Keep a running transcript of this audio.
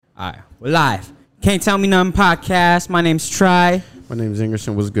All right, we're live. Can't Tell Me Nothing podcast. My name's Try. My name's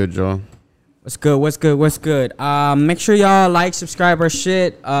Ingerson. What's good, y'all? What's good? What's good? What's good? Make sure y'all like, subscribe our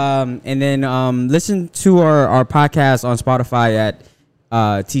shit, and then listen to our podcast on Spotify at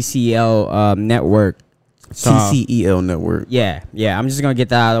TCL Network. TCEL Network. Yeah. I'm just gonna get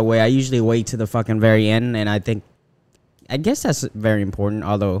that out of the way. I usually wait to the fucking very end, and I guess that's very important.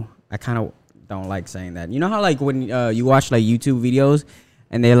 Although I kind of don't like saying that. You know how like when you watch like YouTube videos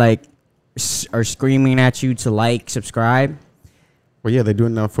and they like are screaming at you to like, subscribe. Well, yeah, they're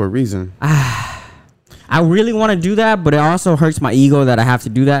doing that for a reason. I really want to do that, but it also hurts my ego that I have to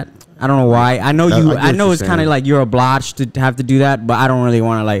do that. I don't know why. I know I know it's kind of like you're obliged to have to do that, but I don't really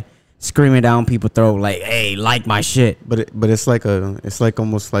want to like scream it down people's throat like, "Hey, like my shit." But it's like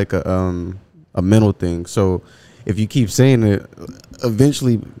almost like a mental thing. So if you keep saying it,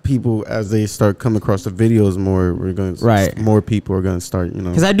 eventually people, as they start coming across the videos more, more people are gonna start,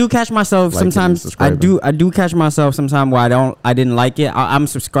 Because I do catch myself sometimes. I do catch myself sometimes where I didn't like it. I'm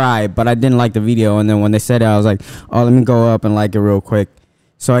subscribed, but I didn't like the video, and then when they said it, I was like, oh, let me go up and like it real quick.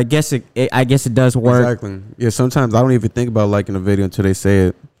 So I guess it does work. Exactly. Yeah. Sometimes I don't even think about liking a video until they say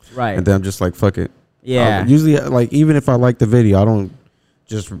it. Right. And then I'm just like, fuck it. Yeah. Usually, like, even if I like the video, I don't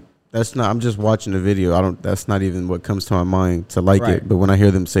just. I'm just watching the video. That's not even what comes to my mind to like it. But when I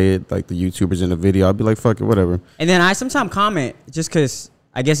hear them say it, like the YouTubers in the video, I'll be like, fuck it, whatever. And then I sometimes comment just because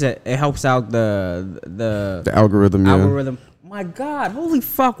I guess it helps out the algorithm. Yeah. Algorithm. My God, holy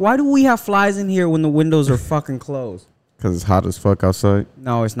fuck! Why do we have flies in here when the windows are fucking closed? Because it's hot as fuck outside.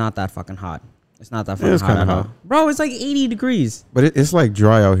 No, it's not that fucking hot. It's not that fucking hot at all. Bro, it's like 80 degrees. But it's like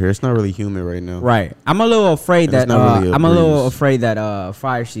dry out here. It's not really humid right now. Right. I'm a little afraid that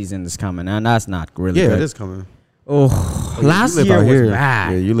fire season is coming, and that's not really good. Yeah, it is coming. Oh, last year was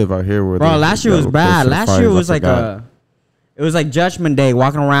bad. Yeah, you live out here. Bro, last year was bad. Last year was like it was like Judgment Day,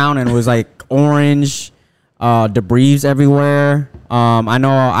 walking around, and it was like orange, debris everywhere. I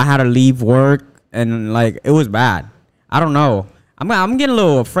know I had to leave work, and like it was bad. I don't know. I'm getting a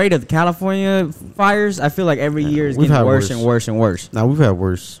little afraid of the California fires. I feel like every year is getting worse and worse and worse. Now, we've had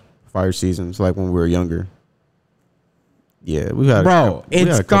worse fire seasons, like when we were younger. Yeah, we've had. Bro,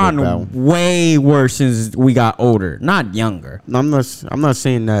 it's gone way worse since we got older, not younger. No, I'm not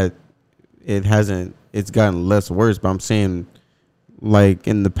saying that it hasn't. It's gotten less worse, but I'm saying, like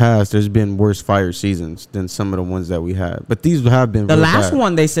in the past, there's been worse fire seasons than some of the ones that we had. But these have been. The last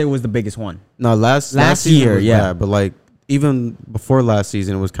one they say was the biggest one. No, last year, yeah, bad, but like. Even before last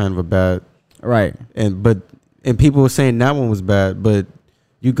season, it was kind of a bad, right? And people were saying that one was bad, but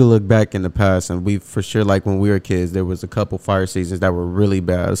you could look back in the past, and we for sure, like when we were kids, there was a couple fire seasons that were really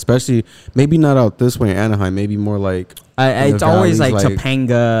bad. Especially maybe not out this way in Anaheim, maybe more like it's always like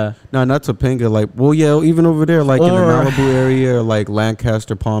Topanga. No, not Topanga. Like, well, yeah, even over there, like in the Malibu area, or like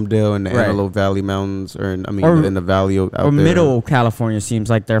Lancaster, Palmdale, and the Antelope Valley Mountains, in the valley out there. Middle California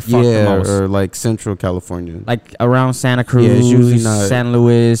seems like they're fucked the most. Or like Central California, like around Santa Cruz, it's usually not, San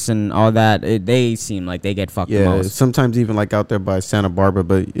Luis, and all that. They seem like they get fucked the most. Sometimes even like out there by Santa Barbara,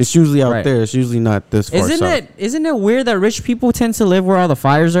 but it's usually out there. It's usually not this far south. Isn't it weird that rich people tend to live where all the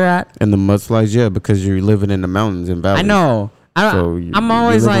fires are at? And the mudslides, yeah, because you're living in the mountains and valleys. I know. I'm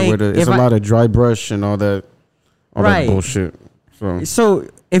always like, it's a lot of dry brush and all that bullshit. So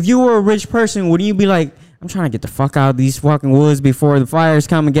if you were a rich person, wouldn't you be like, I'm trying to get the fuck out of these fucking woods before the fires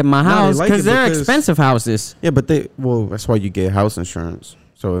come and get my house? Because they're expensive houses. Yeah, but that's why you get house insurance.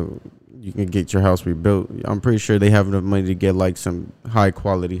 So you can get your house rebuilt. I'm pretty sure they have enough money to get like some high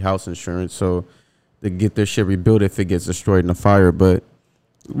quality house insurance. So they get their shit rebuilt if it gets destroyed in a fire. But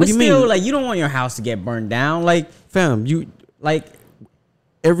what do you mean? Like, you don't want your house to get burned down. Like, fam, like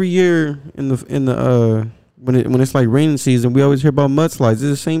every year in the when it's like raining season, we always hear about mudslides. It's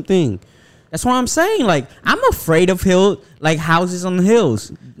the same thing. That's what I'm saying. Like, I'm afraid of houses on the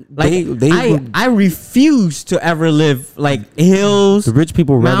hills. Like, I refuse to ever live like hills. The rich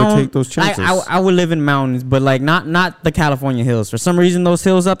people rather take those chances. I would live in mountains, but like not the California hills. For some reason, those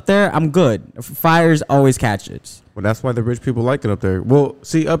hills up there, I'm good. Fires always catch it. Well, that's why the rich people like it up there. Well,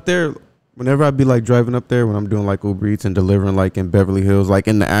 see, up there, whenever I be like driving up there, when I'm doing like Uber Eats and delivering like in Beverly Hills, like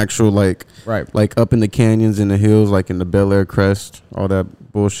in the actual like up in the canyons in the hills, like in the Bel Air Crest, all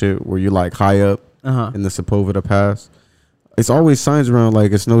that bullshit where you're like high up in the Sepulveda Pass. It's always signs around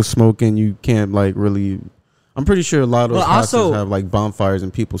like it's no smoking. You can't like really. I'm pretty sure a lot of those houses have like bonfires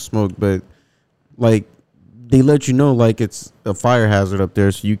and people smoke, but like they let you know like it's a fire hazard up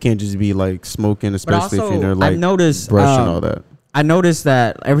there, so you can't just be like smoking, especially if you're like brush and all that. I noticed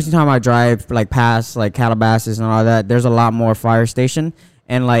that every time I drive like past like Calabasas and all that, there's a lot more fire station.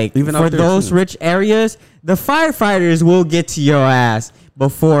 And like even for those rich areas, the firefighters will get to your ass.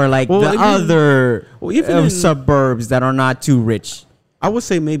 before like other suburbs that are not too rich. I would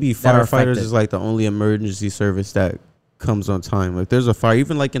say maybe firefighters is like the only emergency service that comes on time. If there's a fire,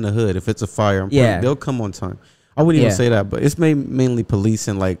 even like in the hood, if it's a fire, they'll come on time. I wouldn't even say that, but it's mainly police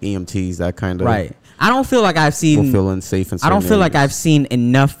and like EMTs, that kind of. Right. I don't feel like I've seen. Feel unsafe. I don't feel like I've seen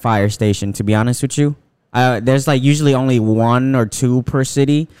enough fire station, to be honest with you. There's like usually only 1 or 2 per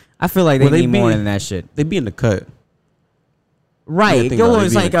city. I feel like they need more than that shit. They be in the cut. Right.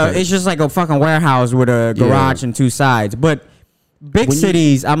 It's like it's just like a fucking warehouse with a garage and 2 sides. But big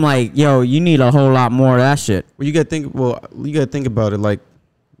cities, I'm like, yo, you need a whole lot more of that shit. Well, you gotta think about it. Like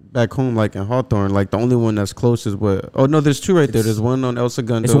back home, like in Hawthorne, like the only one that's close is what? Oh no, there's 2 right there. There's one on El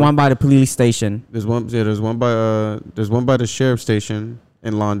Segundo. There's one by the police station. There's one by the sheriff's station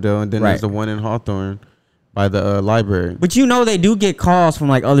in Lawndale, and then there's the one in Hawthorne by the library. But you know they do get calls from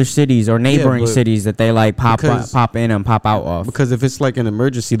like other cities or neighboring cities that they like pop in and pop out of. Because if it's like an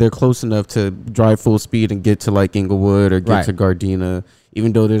emergency, they're close enough to drive full speed and get to like Inglewood or get to Gardena.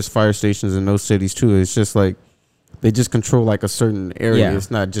 Even though there's fire stations in those cities too, it's just like they just control like a certain area. Yeah.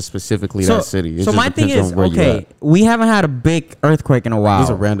 It's not just specifically that city. It so my thing is, okay, we haven't had a big earthquake in a while. It's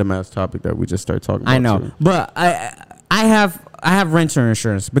a random ass topic that we just started talking about. I know, too. But I have renter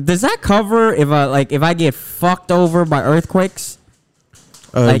insurance, but does that cover if I get fucked over by earthquakes?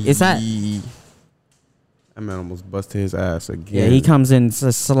 Like, is that? That man almost busted his ass again. Yeah, he comes in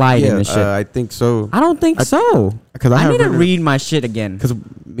sliding and shit. I think so. I don't think so. Because I need to read my shit again. Because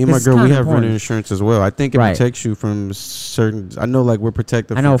me and my girl, we have renter insurance as well. I think it protects you from certain. I know, like we're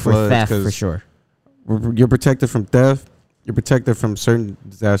protected. I know from for theft for sure. You're protected from theft. You're protected from certain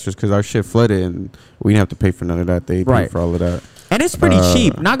disasters because our shit flooded and we didn't have to pay for none of that. They paid for all of that. And it's pretty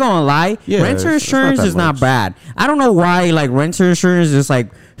cheap. Not gonna lie. Yeah, renter insurance is not bad. I don't know why like renter insurance is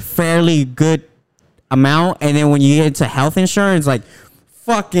like fairly good amount, and then when you get into health insurance, like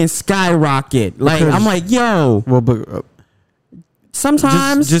fucking skyrocket. Like because, I'm like, yo. Well, but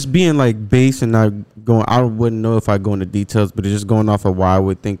sometimes just being like base and not going. I wouldn't know if I go into details, but it's just going off of why I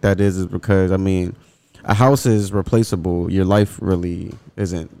would think that is because I mean. A house is replaceable. Your life really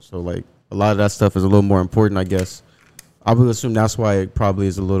isn't. So, like, a lot of that stuff is a little more important, I guess. I would assume that's why it probably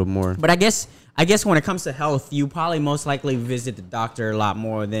is a little more. But I guess when it comes to health, you probably most likely visit the doctor a lot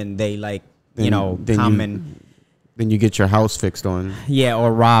more than they, like, come then you get your house fixed on. Yeah,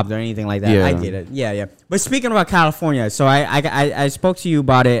 or robbed or anything like that. Yeah. I get it. Yeah. But speaking about California, so I spoke to you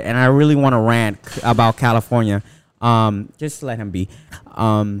about it, and I really want to rant about California. Just let him be.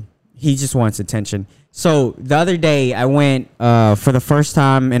 He just wants attention. So the other day I went for the first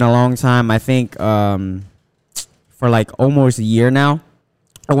time in a long time, I think for like almost a year now,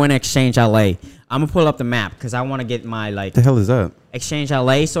 I went to Exchange LA. I'm going to pull up the map because I want to get my like... The hell is that? Exchange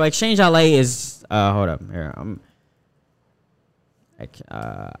LA. So Exchange LA is... hold up. Here.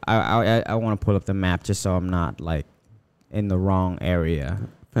 I want to pull up the map just so I'm not like in the wrong area.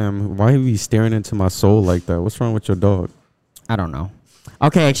 Fam, why are you staring into my soul like that? What's wrong with your dog? I don't know.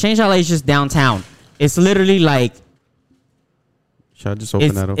 Okay, Exchange LA is just downtown. It's literally like... Should I just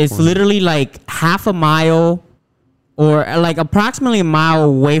open that up? It's literally like half a mile or like approximately a mile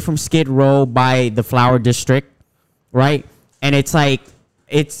away from Skid Row by the Flower District, right? And it's like...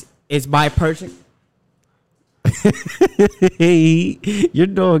 It's by purchase... Hey, your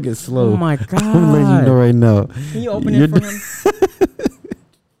dog is slow. Oh my God. I'm letting you know right now. Can you open it for him?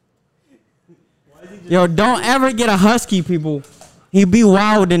 Yo, don't ever get a husky, people. He be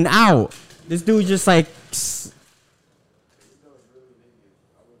wilding out. This dude just like...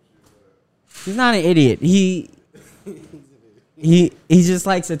 He's not an idiot. He just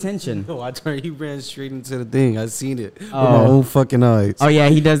likes attention. No, he ran straight into the thing. I seen it with my own fucking eyes. Oh yeah,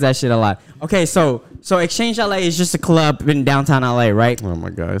 he does that shit a lot. Okay, so Exchange LA is just a club in downtown LA, right? Oh my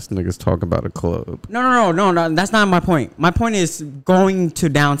God, this nigga's talking about a club. No, that's not my point. My point is going to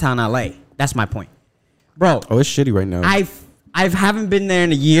downtown LA. That's my point, bro. Oh, it's shitty right now. I haven't been there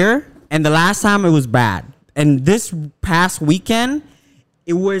in a year, and the last time it was bad. And this past weekend,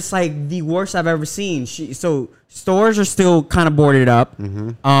 it was like the worst I've ever seen. So stores are still kind of boarded up.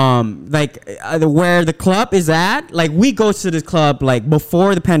 Mm-hmm. Where the club is at, like we go to this club like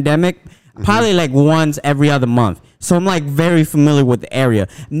before the pandemic, probably like once every other month. So I'm like very familiar with the area.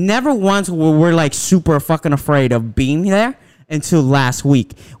 Never once we're like super fucking afraid of being there until last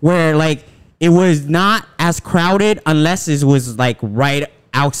week, where like it was not as crowded unless it was like right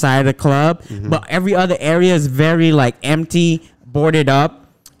outside the club, but every other area is very like empty, boarded up.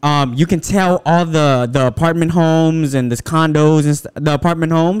 You can tell all the apartment homes and the condos and the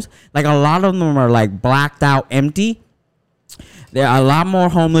apartment homes, like a lot of them are like blacked out empty. There are a lot more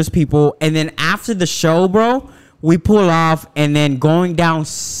homeless people. And then after the show, bro, we pull off, and then going down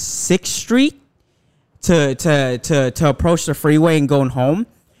 6th Street to approach the freeway and going home.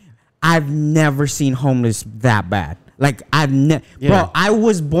 I've never seen homeless that bad. Like bro, I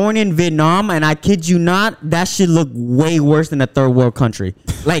was born in Vietnam, and I kid you not, that shit look way worse than a third world country.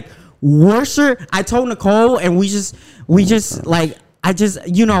 Like worser. I told Nicole, and we just like, I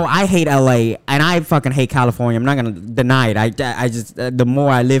hate LA, and I fucking hate California. I'm not gonna deny it. I just the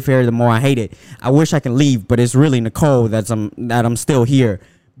more I live here, the more I hate it. I wish I can leave, but it's really Nicole that I'm still here.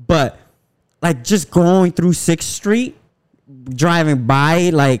 But like just going through 6th Street, driving by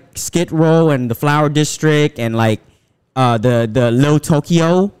like Skid Row and the Flower District and like the Little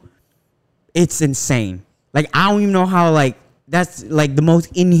Tokyo, it's insane. Like I don't even know how, like that's like the most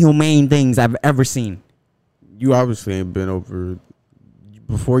inhumane things I've ever seen. You obviously ain't been over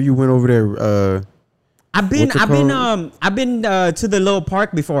before. You went over there. I've been to the little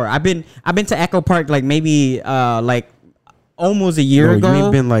park before. I've been to Echo Park like maybe like almost a year ago. You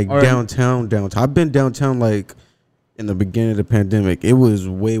ain't been like downtown. I've been downtown like in the beginning of the pandemic. It was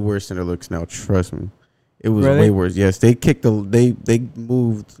way worse than it looks now. Trust me. It was way worse. Yes, they they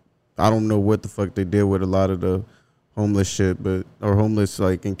moved. I don't know what the fuck they did with a lot of the homeless shit, or homeless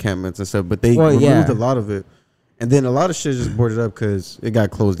like encampments and stuff. But they removed a lot of it, and then a lot of shit just boarded up because it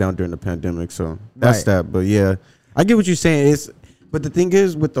got closed down during the pandemic. So that's that. But yeah, I get what you're saying. But the thing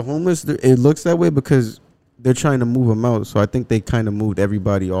is, with the homeless, it looks that way because they're trying to move them out. So I think they kind of moved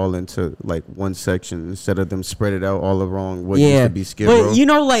everybody all into like one section instead of them spread it out all around what used to be Skid Row. But you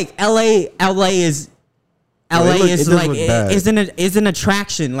know, like LA is an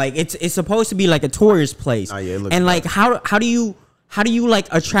attraction. Like it's supposed to be like a tourist place. And like how do you like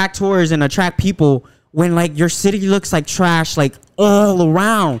attract tourists and attract people when like your city looks like trash like all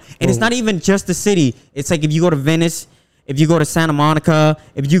around? And it's not even just the city. It's like if you go to Venice, if you go to Santa Monica,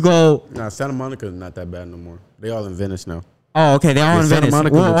 if you go... Nah, Santa Monica is not that bad no more. They all in Venice now. Oh, okay. They all in Venice.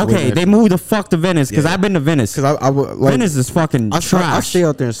 Well, okay. They moved the fuck to Venice because I've been to Venice. Because Venice is fucking trash. I stay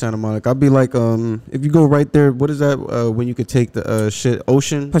out there in Santa Monica. I'll be like, if you go right there, what is that? When you could take the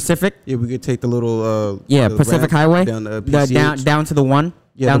Ocean? Pacific? Yeah, we could take the little... Pacific Highway? Down to the one?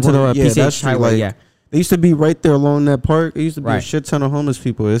 Yeah, down to the PCH Highway, like, they used to be right there along that park. It used to be a shit ton of homeless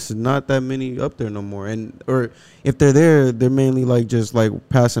people. It's not that many up there no more. Or if they're there, they're mainly like just like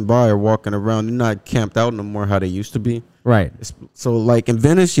passing by or walking around. They're not camped out no more how they used to be. Right. So like in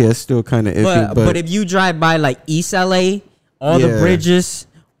Venice, it's still kind of iffy. But if you drive by like East LA, all the bridges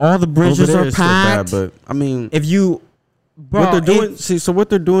are packed. Bad, but I mean, if you... Bro, what they're doing, what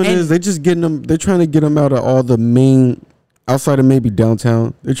they're doing is they're just getting them. They're trying to get them out of all the main... Outside of maybe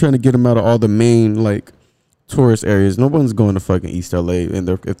downtown, they're trying to get them out of all the main like tourist areas. No one's going to fucking East LA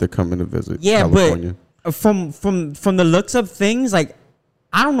if they're coming to visit California. But from the looks of things, like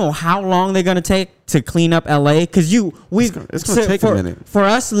I don't know how long they're gonna take to clean up LA because it's gonna take a minute. For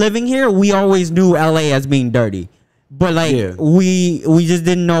us living here, we always knew LA as being dirty, but like we just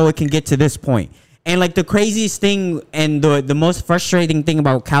didn't know it can get to this point. And like the craziest thing and the most frustrating thing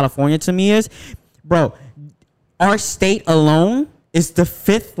about California to me is, bro, our state alone is the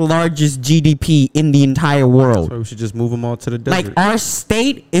 5th largest GDP in the entire world. So we should just move them all to the desert. Like our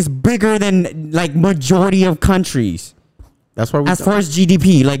state is bigger than like majority of countries. That's why as far as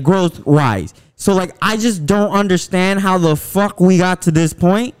GDP, like growth wise. So like I just don't understand how the fuck we got to this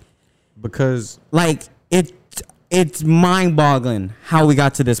point. Because like it's mind boggling how we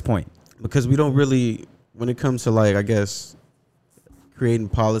got to this point. Because we don't really, when it comes to like I guess creating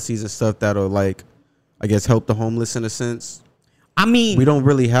policies and stuff that'll like I guess help the homeless in a sense. I mean, we don't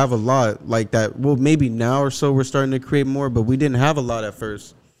really have a lot like that. Well, maybe now or so we're starting to create more, but we didn't have a lot at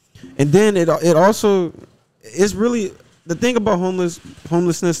first. And then it also is really the thing about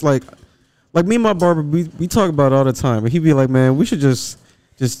homelessness. Like me and my barber, we talk about it all the time. And he'd be like, "Man, we should just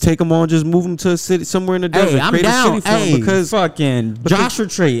take them all and just move them to a city somewhere in the desert. I'm down. A city because fucking Joshua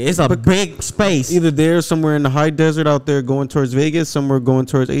Tree is a big space. Either there, somewhere in the high desert out there, going towards Vegas, somewhere going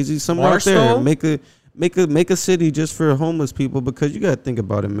towards AZ, somewhere out there. Make a city just for homeless people because you got to think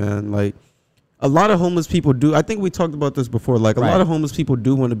about it, man. Like a lot of homeless people do. I think we talked about this before. Like a lot of homeless people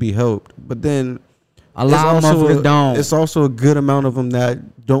do want to be helped, but then a lot of motherfuckers don't. It's also a good amount of them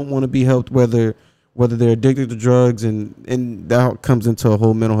that don't want to be helped, whether they're addicted to drugs and that comes into a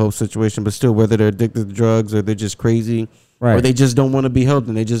whole mental health situation. But still, whether they're addicted to drugs or they're just crazy. Right. Or they just don't want to be helped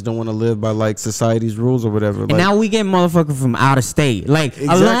and they just don't want to live by like society's rules or whatever. And now we get motherfuckers from out of state. Like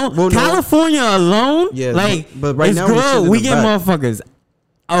alone, well, California alone. Yeah, like but right it's now good. We get motherfuckers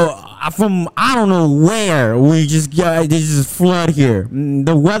from I don't know where. They just flood here.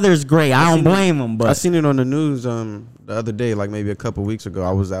 The weather's great. I don't blame them. But I seen it on the news. the other day, like maybe a couple weeks ago,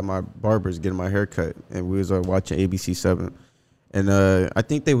 I was at my barber's getting my hair cut, and we was watching ABC 7. And I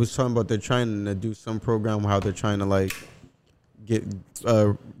think they was talking about they're trying to do some program how they're trying to like get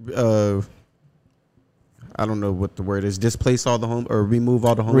I don't know what the word is, displace all the home or remove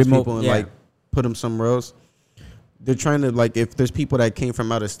all the homeless people and like put them somewhere else. They're trying to like if there's people that came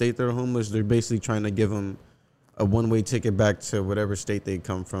from out of state that are homeless, they're basically trying to give them a one-way ticket back to whatever state they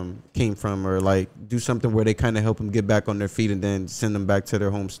came from, or like do something where they kind of help them get back on their feet and then send them back to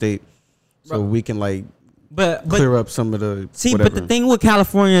their home state, so we can like. But clear up some of the whatever. But the thing with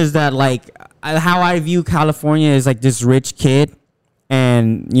California is that like how I view California is like this rich kid,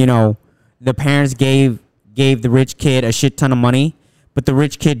 and you know the parents gave the rich kid a shit ton of money, but the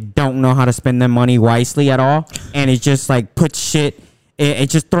rich kid don't know how to spend their money wisely at all, and it just like puts shit.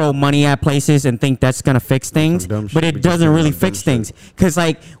 It just throw money at places and think that's gonna fix things, but it doesn't really fix things. Cause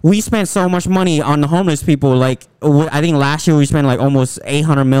like we spent so much money on the homeless people. Like I think last year we spent like almost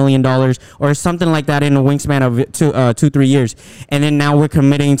 $800 million or something like that in a wingspan of 2-3 years, and then now we're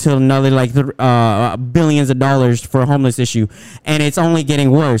committing to another like billions of dollars for a homeless issue, and it's only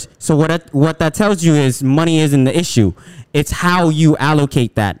getting worse. So what that tells you is money isn't the issue; it's how you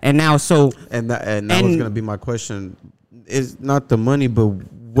allocate that. And now that was gonna be my question. Is not the money, but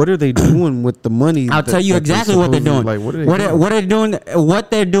what are they doing with the money? I'll tell you exactly what they're doing. Like, what are they doing?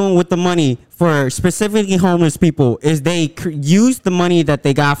 What they're doing with the money for specifically homeless people is they use the money that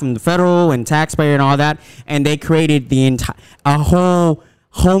they got from the federal and taxpayer and all that, and they created a whole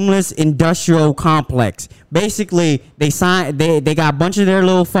homeless industrial complex. Basically, they got a bunch of their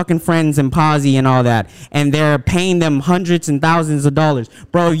little fucking friends and posse and all that, and they're paying them hundreds and thousands of dollars.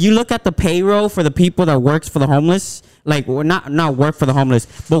 Bro, you look at the payroll for the people that works for the homeless, like not work for the homeless,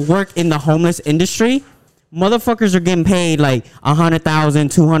 but work in the homeless industry. Motherfuckers are getting paid like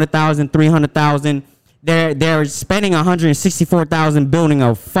 100,000, 200,000, 300,000. They're spending 164,000 building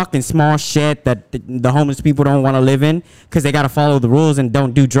a fucking small shed that the homeless people don't want to live in because they got to follow the rules and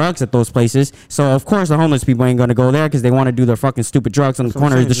don't do drugs at those places. So of course the homeless people ain't gonna go there because they want to do their fucking stupid drugs on the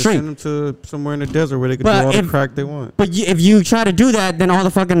corner of the street. Send them to somewhere in the desert where they can do all the crack they want. But if you try to do that, then all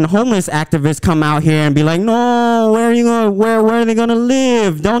the fucking homeless activists come out here and be like, no, where are you going? Where are they gonna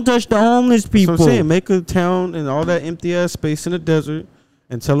live? Don't touch the homeless people. So I'm saying, make a town and all that empty ass space in the desert.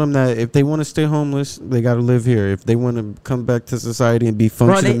 And tell them that if they want to stay homeless, they got to live here. If they want to come back to society and be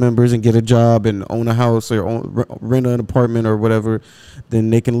functioning members and get a job and own a house or rent an apartment or whatever, then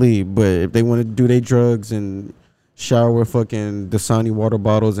they can leave. But if they want to do their drugs and shower fucking Dasani water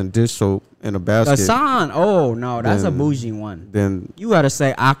bottles and dish soap in a basket. Dasani? Oh, no, that's a bougie one. Then you got to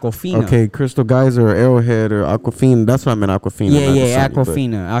say Aquafina. Okay, Crystal Geyser or Arrowhead or Aquafina. That's what I meant, Aquafina. Yeah,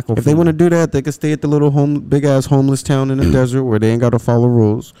 Aquafina. If they want to do that, they can stay at the little big ass homeless town in the desert where they ain't got to follow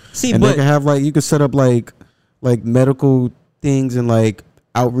rules. They can have like, you can set up like medical things and like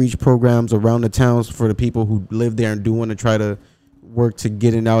outreach programs around the towns for the people who live there and do want to try to work to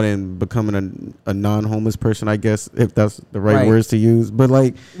getting out and becoming a non-homeless person, I guess, if that's the right words to use. But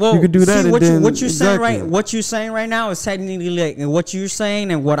like, you could do that. What you're saying right now is technically like what you're saying,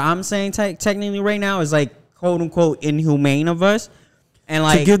 and what I'm saying technically right now is like quote unquote inhumane of us. And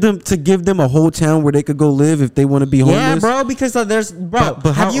like to give them a whole town where they could go live if they want to be homeless. Yeah, bro. Because there's but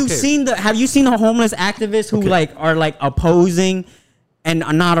have you seen the homeless activists who like are like opposing and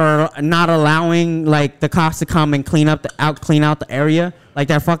not allowing like the cops to come and clean out the area? Like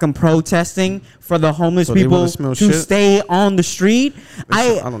they're fucking protesting for the homeless people to stay on the street.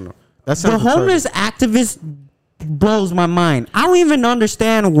 I don't know. The homeless activist blows my mind. I don't even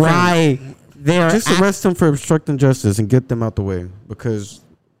understand why they're just arrest them for obstructing justice and get them out the way. Because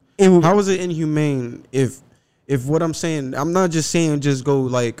how is it inhumane if what I'm saying, I'm not just saying just go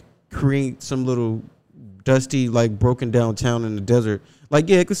like create some little dusty like broken down town in the desert. Like,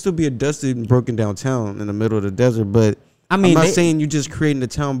 yeah, it could still be a dusty and broken down town in the middle of the desert, but I mean, I'm not saying you're just creating the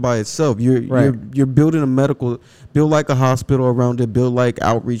town by itself. You're building build like a hospital around it, build like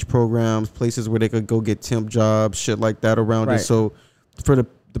outreach programs, places where they could go get temp jobs, shit like that around it. So for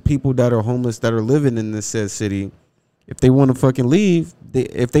the people that are homeless that are living in this said city, if they want to fucking leave,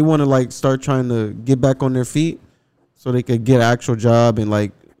 if they want to like start trying to get back on their feet so they could get an actual job and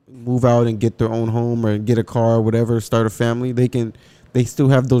like move out and get their own home or get a car or whatever, start a family, they still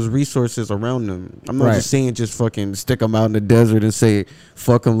have those resources around them. I'm not just saying just fucking stick them out in the desert and say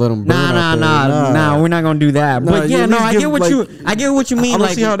fuck them, let them burn out there. Nah, we're not gonna do that. But yeah, no, I get what you mean. I don't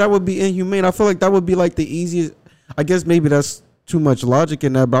see how that would be inhumane. I feel like that would be like the easiest. I guess maybe that's too much logic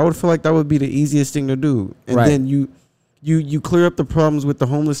in that, but I would feel like that would be the easiest thing to do. And then you clear up the problems with the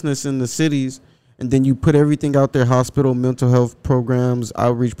homelessness in the cities. And then you put everything out there: hospital, mental health programs,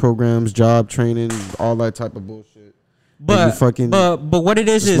 outreach programs, job training, all that type of bullshit. But what it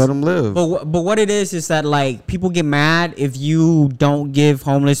is let them live. But what it is that like people get mad if you don't give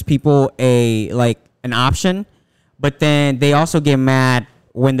homeless people an option, but then they also get mad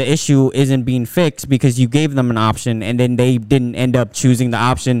when the issue isn't being fixed because you gave them an option and then they didn't end up choosing the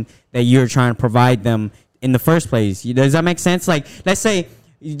option that you're trying to provide them in the first place. Does that make sense? Like, let's say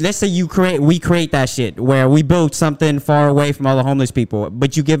we create that shit where we build something far away from all the homeless people,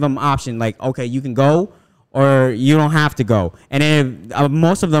 but you give them option like, okay, you can go or you don't have to go. And then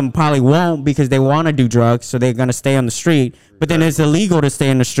most of them probably won't because they want to do drugs, so they're gonna stay on the street. But then it's illegal to stay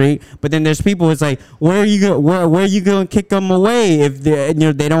on the street. But then there's people. It's like, where are you gonna kick them away if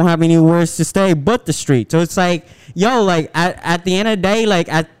they don't have anywhere to stay but the street? So it's like, yo, like at the end of the day, like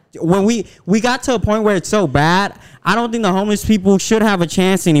when we got to a point where it's so bad, I don't think the homeless people should have a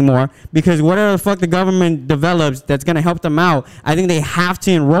chance anymore because whatever the fuck the government develops that's gonna help them out, I think they have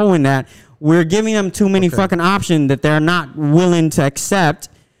to enroll in that. We're giving them too many fucking options that they're not willing to accept.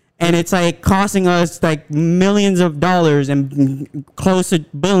 And it's like costing us like millions of dollars and close to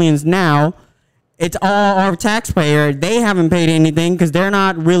billions now. It's all our taxpayer. They haven't paid anything because they're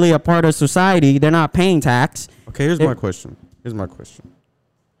not really a part of society. They're not paying tax. Okay, here's my question.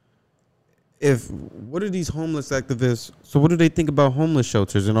 What are these homeless activists? So what do they think about homeless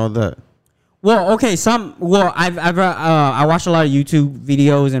shelters and all that? Well, okay, I watch a lot of YouTube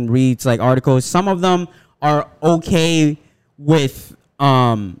videos and reads like articles. Some of them are okay with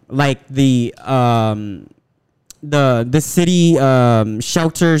like the city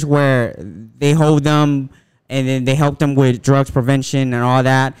shelters where they hold them and then they help them with drugs prevention and all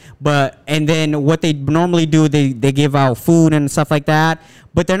that. And then what they normally do, they give out food and stuff like that.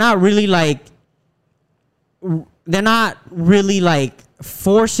 But they're not really like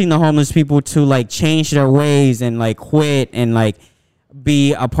forcing the homeless people to like change their ways and like quit and like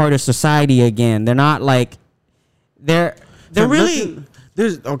be a part of society again. They're not like they're really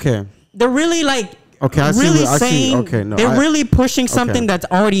really pushing something that's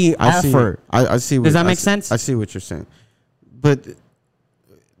already offered. I see. Does that make sense? I see what you're saying, but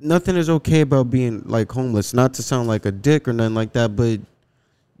nothing is okay about being like homeless. Not to sound like a dick or nothing like that, but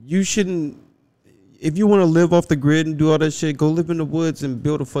you shouldn't. If you want to live off the grid and do all that shit, go live in the woods and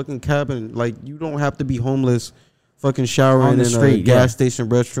build a fucking cabin. Like, you don't have to be homeless, fucking showering in a gas station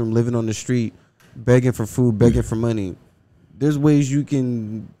restroom, living on the street, begging for food, begging for money. There's ways you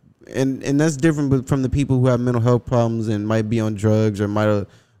can, and that's different from the people who have mental health problems and might be on drugs or might have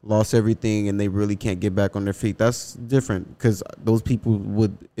lost everything and they really can't get back on their feet. That's different because those people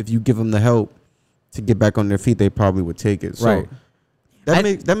would, if you give them the help to get back on their feet, they probably would take it. So, right.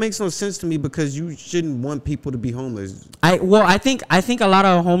 That makes no sense to me because you shouldn't want people to be homeless. I think a lot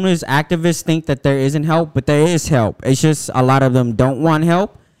of homeless activists think that there isn't help, but there is help. It's just a lot of them don't want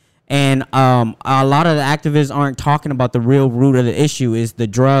help. And a lot of the activists aren't talking about the real root of the issue is the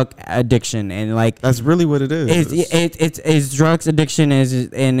drug addiction, and like that's really what it is. It's drugs addiction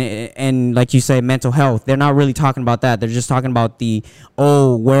and like you say, mental health. They're not really talking about that. They're just talking about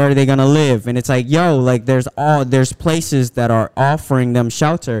where are they gonna live? And it's like, yo, like there's places that are offering them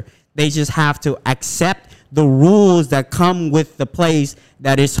shelter. They just have to accept the rules that come with the place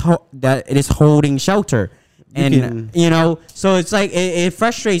that is holding shelter. And so it's like it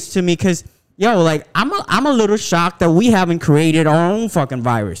frustrates to me because like I'm a little shocked that we haven't created our own fucking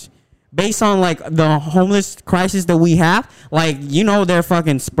virus based on like the homeless crisis that we have. Like they're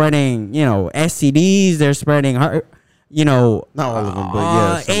fucking spreading STDs, they're spreading not all of them,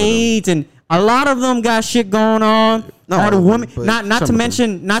 but AIDS, and a lot of them got shit going on. All the women, not to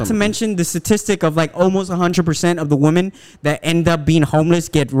mention the statistic of like almost 100% of the women that end up being homeless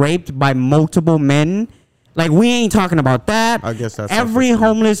get raped by multiple men. Like, we ain't talking about that. I guess that's every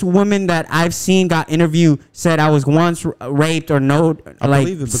homeless woman that I've seen got interviewed said I was once raped or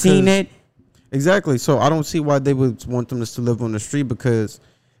seen it. Exactly. So I don't see why they would want them to live on the street because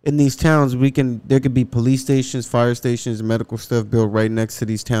in these towns there could be police stations, fire stations, medical stuff built right next to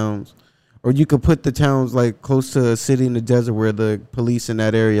these towns. Or you could put the towns like close to a city in the desert where the police in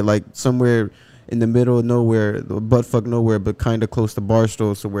that area, like somewhere in the middle of nowhere, buttfuck nowhere, but kind of close to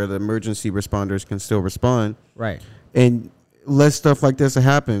Barstow, so where the emergency responders can still respond. Right. And less stuff like this will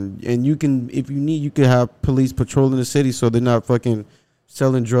happen. And you can, if you need, you could have police patrolling the city so they're not fucking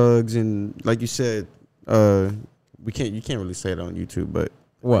selling drugs. And like you said, you can't really say it on YouTube, but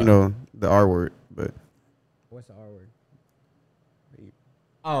what? The R word. But what's the R word?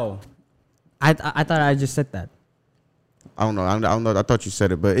 Oh, I thought I just said that. I don't know. I thought you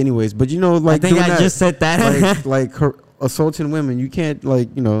said it, but anyways, but like I think I just said that. like assaulting women, you can't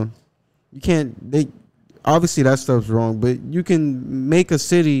you can't. They obviously that stuff's wrong, but you can make a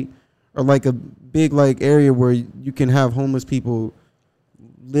city or like a big like area where you can have homeless people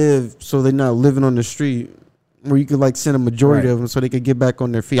live, so they're not living on the street, where you could like send a majority of them so they could get back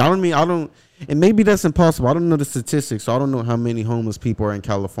on their feet. And maybe that's impossible. I don't know the statistics, so I don't know how many homeless people are in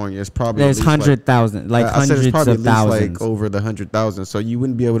California. It's probably there's 100,000, like I said hundreds it's probably of at least thousands, like over the 100,000. So you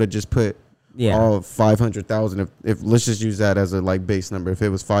wouldn't be able to just put all 500,000. If let's just use that as a like base number. If it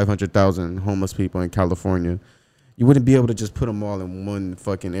was 500,000 homeless people in California, you wouldn't be able to just put them all in one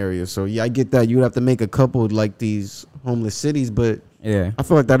fucking area. So yeah, I get that. You'd have to make a couple like these homeless cities, but I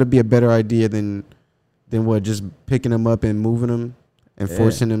feel like that'd be a better idea than what, just picking them up and moving them and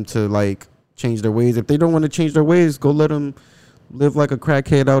forcing them to like change their ways. If they don't want to change their ways, go let them live like a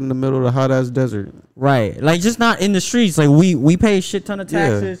crackhead out in the middle of the hot ass desert. Right, like just not in the streets. Like we pay a shit ton of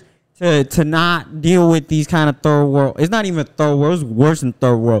taxes to not deal with these kind of third world. It's not even third world. It's worse than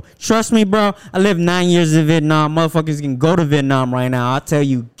third world. Trust me, bro. I lived 9 years in Vietnam. Motherfuckers can go to Vietnam right now. I'll tell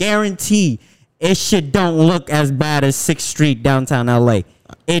you, guarantee it shit don't look as bad as 6th Street downtown LA.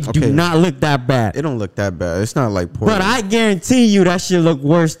 It do not look that bad. It don't look that bad. It's not like Portland. But I guarantee you that shit look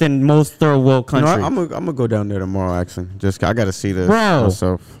worse than most third world countries. I'm gonna go down there tomorrow, actually. Just I gotta see this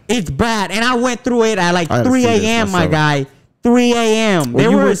myself. It's bad, and I went through it at like 3 a.m. My guy, 3 a.m. They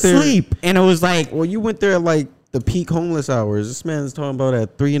were asleep, and it was like, well, you went there at like the peak homeless hours. This man's talking about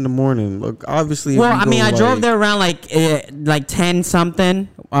at 3 a.m. Look, obviously. Well, I mean, I drove there around like 10 something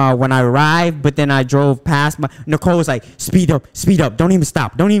when I arrived, but then I drove past. Nicole was like, "Speed up, don't even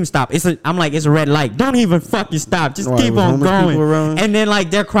stop." I'm like, it's a red light. Don't even fucking stop. Just keep on going. And then like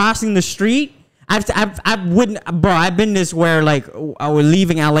they're crossing the street. I've been this where like I was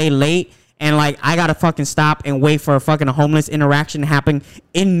leaving LA late. And like I gotta fucking stop and wait for a fucking homeless interaction to happen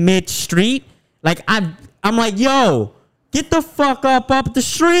in mid street. Like I'm like, yo, get the fuck up the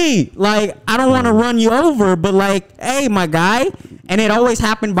street. Like I don't want to run you over, but like, hey, my guy. And it always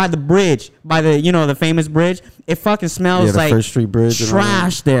happened by the bridge, by the the famous bridge. It fucking smells like First Street Bridge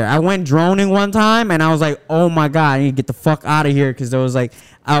trash there. I went droning one time and I was like, oh my god, I need to get the fuck out of here, because there was like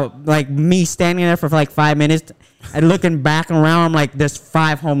me standing there for like 5 minutes. And looking back around, I'm like, there's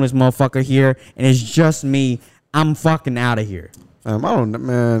 5 homeless motherfucker here, and it's just me. I'm fucking out of here. I don't,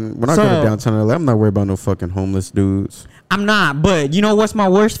 man. When I go to downtown LA, I'm not worried about no fucking homeless dudes. I'm not, but you know what's my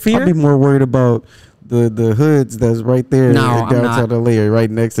worst fear? I'd be more worried about the hoods that's right there in downtown LA, or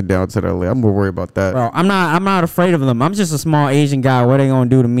right next to downtown LA. I'm more worried about that. Bro, I'm not afraid of them. I'm just a small Asian guy. What are they gonna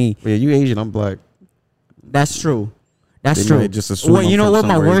do to me? Yeah, you Asian, I'm black. That's true. That's true. Well, you know what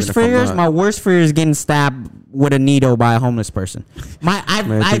my worst fear is? My worst fear is getting stabbed with a needle by a homeless person. I've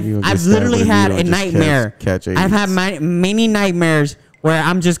literally had a nightmare. I've had many nightmares where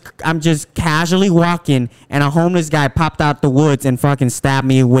I'm just casually walking and a homeless guy popped out the woods and fucking stabbed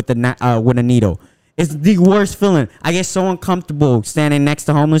me with a needle. It's the worst feeling. I get so uncomfortable standing next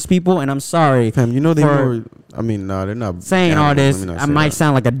to homeless people, and I'm sorry. Fam, you know they're not saying all this. I might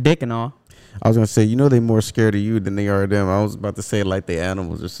sound like a dick and all. I was gonna say, they're more scared of you than they are of them. I was about to say like they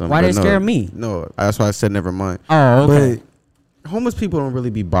animals or something. Why they scare me? No, that's why I said never mind. Oh, okay. But homeless people don't really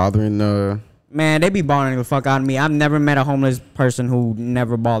be bothering. Man, they be bothering the fuck out of me. I've never met a homeless person who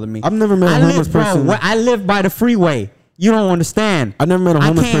never bothered me. I've never met a homeless person. I live by the freeway. You don't understand. I never met a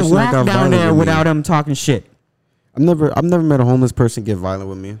homeless person that got violent with me. I can't walk down there without them talking shit. I've never met a homeless person get violent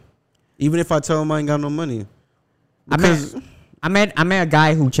with me, even if I tell them I ain't got no money. Because I met a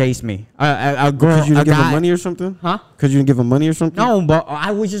guy who chased me. A girl. Because you didn't give him money or something? Huh? Because you didn't give him money or something? No, but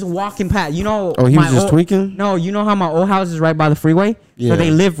I was just walking past. Oh, he was just tweaking? No, you know how my old house is right by the freeway? Yeah. So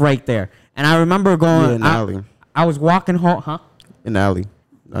they live right there. And I remember going. Yeah, in the alley. I was walking home. Huh? In the alley.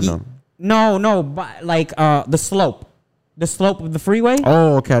 I know. No, but like the slope. The slope of the freeway.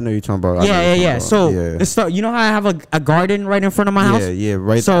 Oh, okay. I know you're talking about. Yeah. So, you know how I have a garden right in front of my house? Yeah,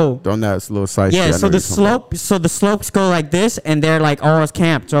 right. So on that little side. Yeah. So the slopes go like this, and they're like always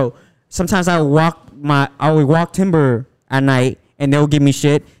camped. So sometimes I would walk timber at night, and they'll give me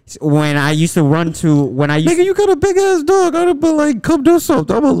shit. When I used to Nigga, you got a big ass dog. I'd have been like, come do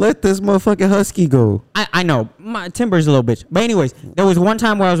something. I'm gonna let this motherfucking husky go. I know my timber's a little bitch, but anyways, there was one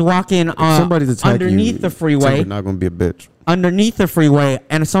time where I was walking underneath the freeway. Timber not gonna be a bitch. Underneath the freeway,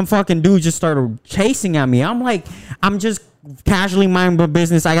 and some fucking dude just started chasing at me. I'm like, I'm just casually minding my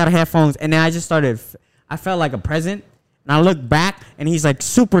business. I got headphones, and then I felt like a present, and I looked back, and he's like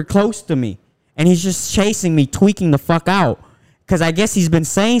super close to me, and he's just chasing me, tweaking the fuck out. Because I guess he's been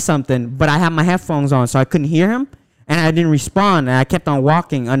saying something, but I had my headphones on, so I couldn't hear him. And I didn't respond. And I kept on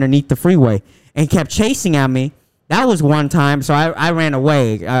walking underneath the freeway. And he kept chasing at me. That was one time, so I ran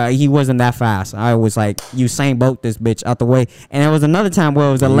away. He wasn't that fast. I was like, Usain Bolt this bitch out the way. And there was another time where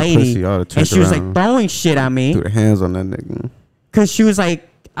it was a lady. And she was like throwing shit at me. Threw her hands on that nigga. Because she was like,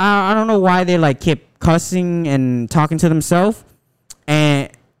 I don't know why they like kept cussing and talking to themselves, and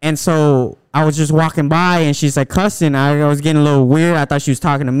so I was just walking by and she's like cussing. I was getting a little weird. I thought she was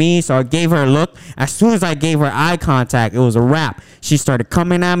talking to me, so I gave her a look. As soon as I gave her eye contact, it was a wrap. She started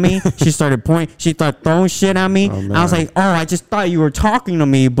coming at me. She started pointing. She started throwing shit at me. Oh, I was like, oh, I just thought you were talking to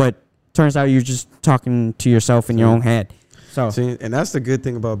me, but turns out you're just talking to yourself in your own head. So see, and that's the good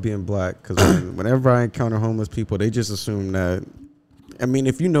thing about being black, because whenever I encounter homeless people, they just assume that. I mean,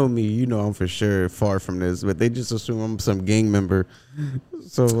 if you know me, you know I'm for sure far from this, but they just assume I'm some gang member.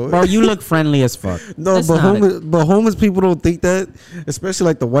 So, bro, you look friendly as fuck. No, but homeless people don't think that, especially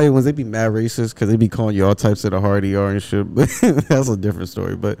like the white ones. They be mad racist because they be calling you all types of the hard ER and shit. But that's a different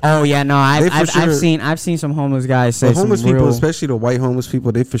story. But oh yeah, no, I've seen some homeless guys say homeless people, especially the white homeless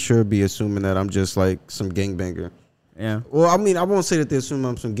people, they for sure be assuming that I'm just like some gangbanger. Yeah. Well, I mean, I won't say that they assume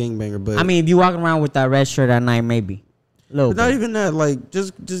I'm some gangbanger, but I mean, if you walking around with that red shirt at night, maybe. But not even that, like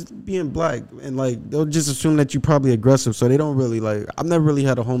just being black, and like they'll just assume that you're probably aggressive, so they don't really like. I've never really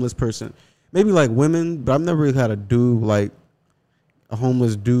had a homeless person, maybe like women, but I've never really had a dude like a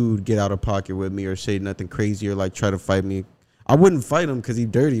homeless dude get out of pocket with me or say nothing crazy or like try to fight me. I wouldn't fight him because he's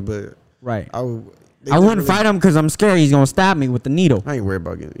dirty, but right. I wouldn't fight him because I'm scared he's gonna stab me with the needle. I ain't worried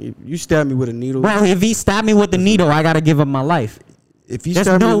about getting you stab me with a needle. Bro, if he stabbed me with the needle, I gotta give up my life. If you there's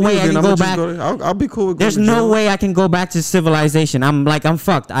no way I can go back. I'll be cool with going to jail. There's no way I can go back to civilization. I'm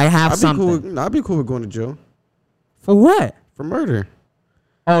fucked. I have something. I'll be cool with going to jail. For what? For murder.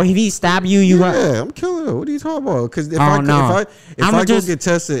 Oh, if he stab you, I'm killing him. What are you talking about? Because if I go get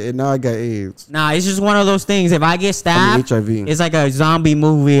tested and now I got AIDS. Nah, it's just one of those things. If I get stabbed, HIV. It's like a zombie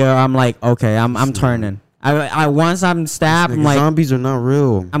movie. Or I'm like, okay, I'm turning. I once I'm stabbed, I'm like, zombies are not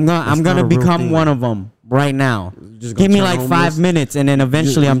real. I'm gonna become one of them right now. Give me like homeless. 5 minutes, and then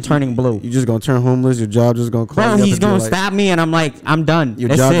eventually I'm turning blue. You just gonna turn homeless. Your job just gonna call you. Bro, he's gonna stab me, and I'm like, I'm done. Your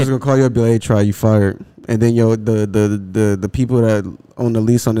job just gonna call you up, be like, hey, try, you fired. And then the people that own the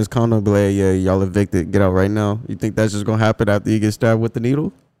lease on this condo be like, hey, yeah, y'all evicted. Get out right now. You think that's just gonna happen after you get stabbed with the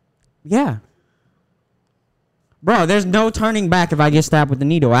needle? Yeah. Bro, there's no turning back if I get stabbed with the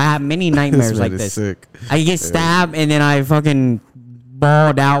needle. I have many nightmares like this. Sick. I get stabbed, and then I fucking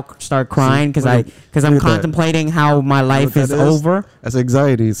bawled out, start crying because I'm contemplating how my life is over. That's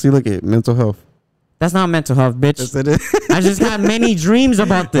anxiety. See, look at mental health. That's not mental health, bitch. Yes, it is. I just had many dreams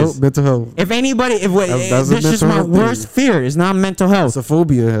about this. Mental health. If anybody, that's just my worst fear. It's not mental health. It's a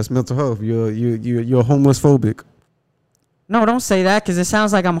phobia. That's mental health. You're homeless phobic. No, don't say that because it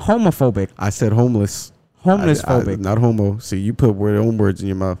sounds like I'm homophobic. I said homeless. Homeless phobic. Not homo. See, you put your own words in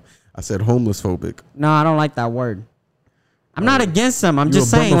your mouth. I said homeless phobic. No, I don't like that word. I'm not against them. I'm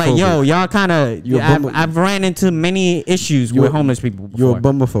just saying, like, yo, y'all kind of. I've ran into many issues with homeless people before. You're a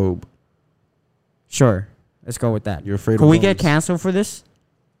bumophobe. Sure, let's go with that. You're afraid. Could we get canceled for this?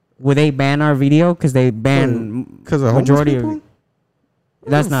 Would they ban our video because they ban because of majority of?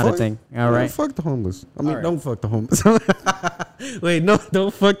 That's not a thing. All right. Fuck the homeless. I mean, don't fuck the homeless. Wait, no,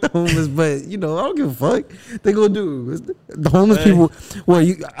 don't fuck the homeless. But I don't give a fuck. They gonna do the homeless people. Well,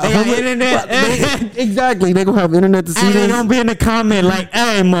 internet. Exactly. They gonna have internet to see. And they gonna be in the comment like,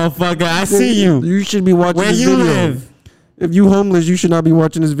 "Hey, motherfucker, I see you. You should be watching where this you video. live. If you homeless, you should not be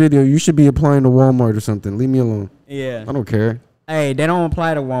watching this video. You should be applying to Walmart or something. Leave me alone. Yeah, I don't care. Hey, they don't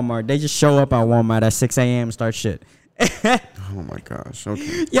apply to Walmart. They just show up at Walmart at 6 a.m. start shit. Oh my gosh.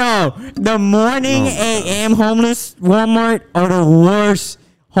 Okay. Yo, the morning a.m. homeless Walmart are the worst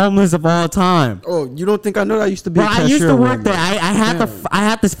homeless of all time. Oh, you don't think I know that? I used to be. Bro, I used to work there. I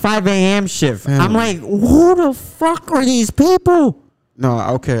had this 5 a.m. shift. Damn. I'm like, who the fuck are these people? No,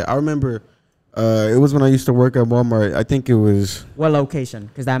 okay. I remember. It was when I used to work at Walmart. I think it was. What location?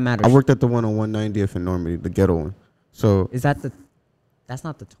 Because that matters. I worked at the one on 190th in Normandy, the ghetto one. So is that the? That's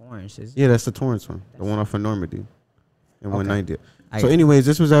not the Torrance, is it? Yeah, that's the Torrance one. The one off of Normandy. And 190. So anyways,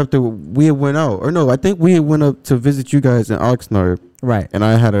 this was after we had went out. Or no, I think we had went up to visit you guys in Oxnard. Right. And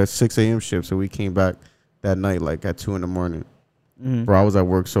I had a 6 a.m. shift, so we came back that night like at 2 in the morning. Mm-hmm. Bro, I was at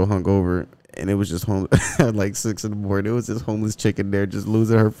work so hungover, and it was just home at like 6 in the morning. It was this homeless chick in there just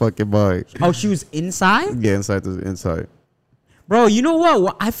losing her fucking mind. Oh, she was inside? Yeah, inside. Bro, you know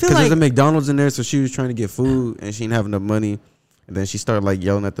what? I feel like there's a McDonald's in there, so she was trying to get food, and she didn't have enough money. And then she started like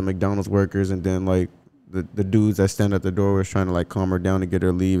yelling at the McDonald's workers, and then like the dudes that stand at the door was trying to like calm her down and get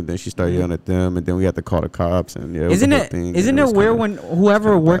her leave, and then she started yelling at them, and then we had to call the cops. And yeah, isn't it weird when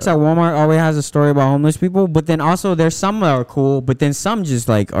whoever works at Walmart always has a story about homeless people, but then also there's some that are cool, but then some just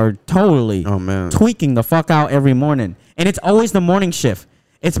like are totally tweaking the fuck out every morning, and it's always the morning shift.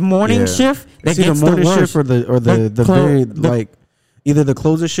 It's morning shift that gets the morning shift or the very like either the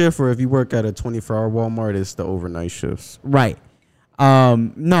closing shift, or if you work at a 24-hour Walmart, it's the overnight shifts. Right.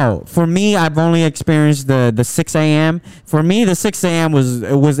 No, for me, I've only experienced the 6 a.m. For me, the 6 a.m.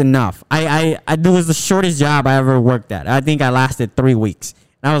 was enough. I it was the shortest job I ever worked at. I think I lasted 3 weeks.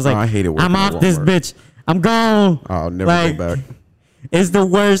 And I was like, I hate it. I'm off this bitch. I'm gone. I'll never go back. It's the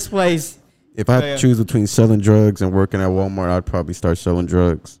worst place. If I had to choose between selling drugs and working at Walmart, I'd probably start selling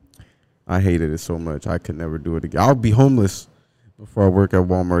drugs. I hated it so much. I could never do it again. I'll be homeless before I work at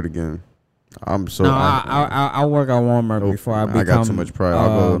Walmart again. I'm so. No, I'll work at Walmart before I become. I got too much pride.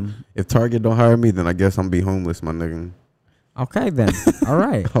 I'll go. If Target don't hire me, then I guess I'm be homeless, my nigga. Okay, then. All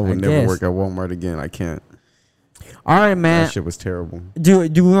right. I would never work at Walmart again. I can't. All right, man. That shit was terrible. Do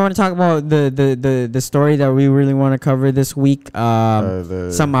we want to talk about the story that we really want to cover this week?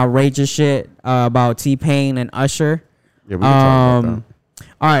 Some outrageous shit about T-Pain and Usher. Yeah, we can talk about that.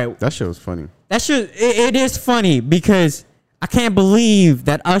 All right. That shit was funny. That shit, it is funny because I can't believe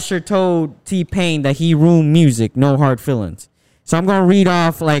that Usher told T-Pain that he ruined music, no hard feelings. So I'm gonna read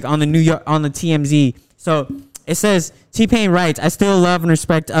off like on the TMZ. So it says T-Pain writes, "I still love and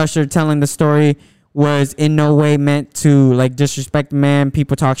respect Usher. Telling the story was in no way meant to like disrespect the man.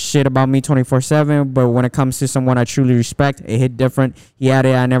 People talk shit about me 24/7, but when it comes to someone I truly respect, it hit different." He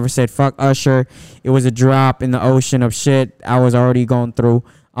added, "I never said fuck Usher. It was a drop in the ocean of shit I was already going through."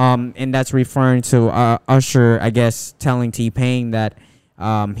 And that's referring to Usher, I guess, telling T-Pain that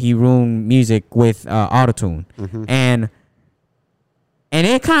he ruined music with autotune. Mm-hmm. And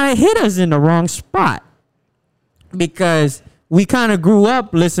it kind of hit us in the wrong spot because we kind of grew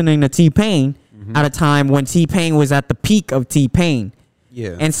up listening to T-Pain at a time when T-Pain was at the peak of T-Pain.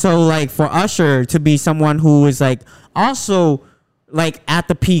 Yeah. And so, like, for Usher to be someone who was, like, also, like, at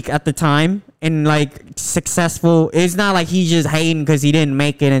the peak at the time and, like, successful, it's not like he's just hating because he didn't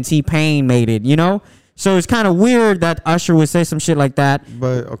make it and T-Pain made it, you know? So it's kind of weird that Usher would say some shit like that.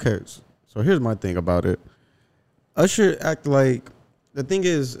 But, okay, so here's my thing about it. Usher act like, the thing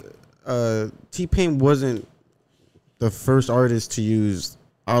is, T-Pain wasn't the first artist to use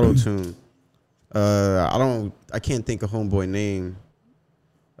autotune. I can't think of homeboy name.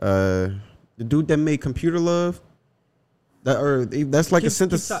 The dude that made Computer Love. That's like a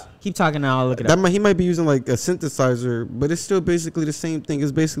synthesizer. Keep talking now. I'll look it up. He might be using like a synthesizer, but it's still basically the same thing.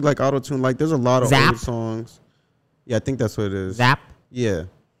 It's basically like autotune. Like there's a lot of old songs. Yeah, I think that's what it is. Zap. Yeah,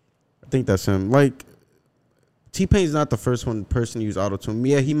 I think that's him. Like T-Pain's not the first person to use autotune.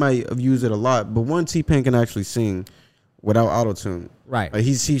 Yeah, he might have used it a lot, but T-Pain can actually sing without autotune. Right. Like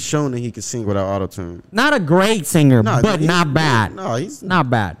he's shown that he can sing without autotune. Not a great singer, but not bad. No, he's not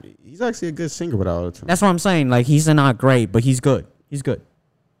bad. He's actually a good singer without autotune. That's what I'm saying. Like he's not great, but he's good. He's good.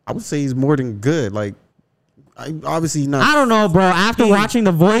 I would say he's more than good. Like obviously not. I don't know, bro. After watching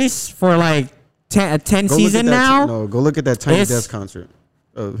The Voice for like 10 season now. No, go look at that Tiny Desk concert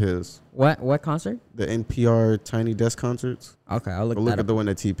of his. What concert? The NPR Tiny Desk concerts. Okay, I'll look at the one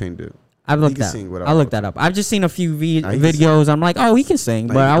that T-Pain did. I'll look that up. I've just seen a few videos. I'm like, oh, he can sing,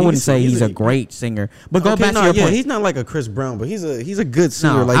 but I wouldn't say he's a great singer. But go back to your point. He's not like a Chris Brown, but he's a good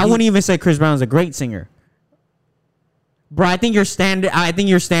singer. No, like I wouldn't even say Chris Brown's a great singer. Bro, I think your standard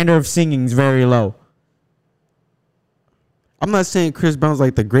of singing is very low. I'm not saying Chris Brown's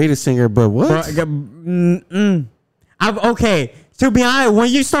like the greatest singer, but what? Okay, to be honest,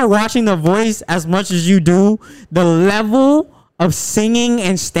 when you start watching The Voice as much as you do, the level of singing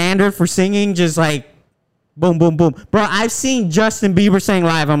and standard for singing just like boom, boom, boom. Bro, I've seen Justin Bieber sing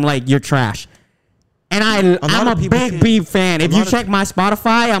live. I'm like, you're trash. And I'm a big Bieber fan. If you check my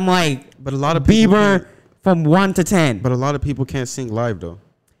Spotify, I'm like, but a lot of Bieber from 1 to 10. But a lot of people can't sing live though.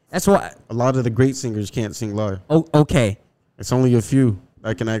 That's what a lot of the great singers can't sing live. Oh, okay. It's only a few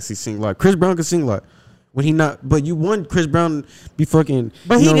that can actually sing live. Chris Brown can sing live. When he not, but you want Chris Brown be fucking.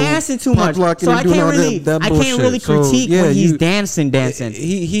 But he dancing too much, so I can't really critique when he's dancing.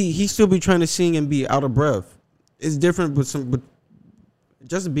 He still be trying to sing and be out of breath. It's different with but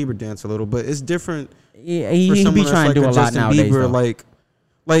Justin Bieber dance a little, but it's different. Yeah, he be trying to do a lot Justin nowadays. Bieber, like,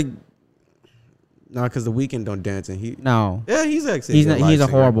 nah, because the Weeknd don't dance and he's a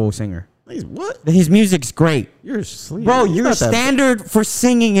horrible singer. What? His music's great. You're asleep, bro. Your standard for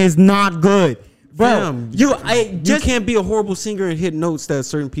singing is not good. Bro, you can't be a horrible singer and hit notes that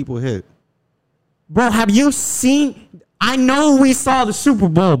certain people hit. Bro, have you seen? I know we saw the Super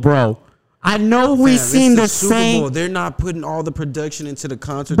Bowl, bro. I know we seen the same. They're not putting all the production into the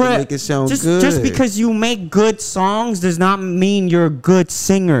concert to make it sound good. Just because you make good songs does not mean you're a good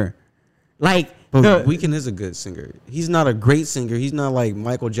singer. Like, but Weeknd is a good singer. He's not a great singer. He's not like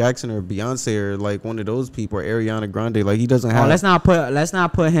Michael Jackson or Beyonce or like one of those people or Ariana Grande. Like he doesn't have. Let's not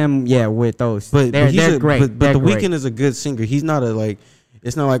put him with those. But they're great. But The Weeknd is a good singer. He's not a like.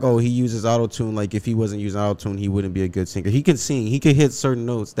 It's not like, oh, he uses autotune. Like if he wasn't using autotune, he wouldn't be a good singer. He can sing. He can hit certain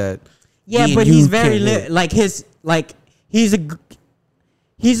notes that. Yeah, but he's very he's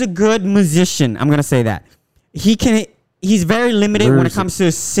a good musician. I'm gonna say that he's very limited when it comes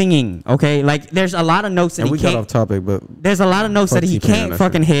to singing. Okay, like there's a lot of notes that he can't. We got off topic, but there's a lot of notes that he can't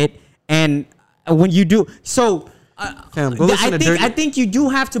fucking hit. And when you do, so I think you do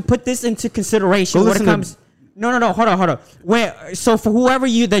have to put this into consideration when it comes. No, hold on. So for whoever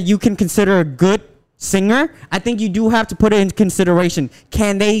you can consider a good singer, I think you do have to put it into consideration.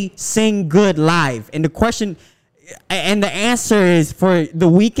 Can they sing good live? And the question, and the answer is, for The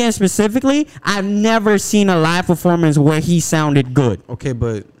Weeknd specifically, I've never seen a live performance where he sounded good. Okay,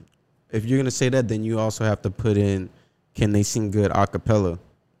 but if you're gonna say that, then you also have to put in, can they sing good a cappella,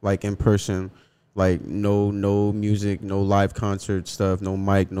 like in person? Like no music, no live concert stuff, no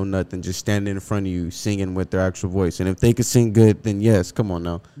mic, no nothing. Just standing in front of you, singing with their actual voice. And if they could sing good, then yes, come on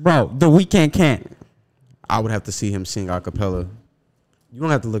now, bro. The Weeknd can't. I would have to see him sing a cappella. You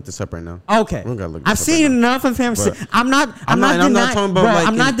don't have to look this up right now. Okay, I've seen enough of him. I'm not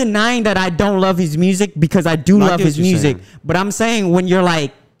denying that I don't love his music, because I do love his music. But I'm saying, when you're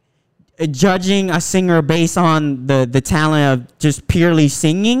like judging a singer based on the talent of just purely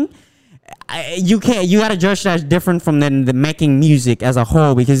singing, you gotta judge that different from the making music as a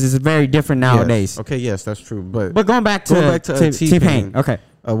whole, because it's very different nowadays. Yes. Okay, yes, that's true. But going back to T-Pain. Okay.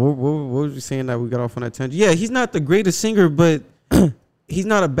 What was you saying that we got off on that tangent? Yeah, he's not the greatest singer, but he's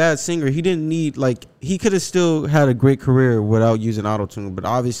not a bad singer. He didn't need, like, he could have still had a great career without using autotune, but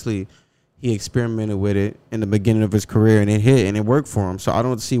obviously he experimented with it in the beginning of his career, and it hit and it worked for him. So I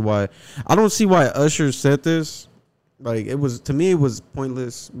don't see why Usher said this. Like, to me it was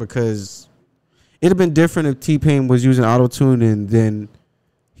pointless, because it'd have been different if T-Pain was using autotune and then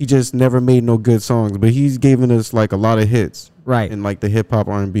he just never made no good songs. But he's given us like a lot of hits, right, in like the hip hop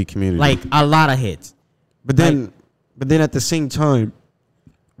R&B community, like a lot of hits. But then at the same time,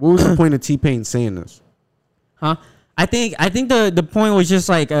 what was the point of T-Pain saying this? Huh? I think the point was just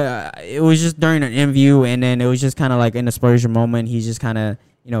like it was just during an interview, and then it was just kind of like an explosion moment. He just kind of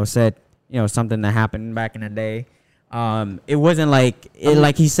said something that happened back in the day. It wasn't like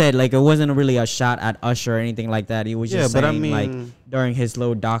like he said, like it wasn't really a shot at Usher or anything like that. He was just saying, like, during his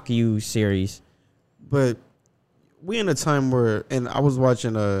little docu series. But we in a time where, and I was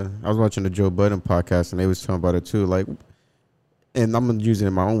watching the Joe Budden podcast, and they was talking about it too. Like, and I'm gonna use it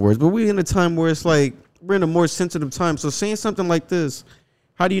in my own words, but we in a time where it's like we're in a more sensitive time. So saying something like this,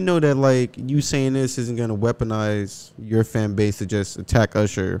 how do you know that, like, you saying this isn't gonna weaponize your fan base to just attack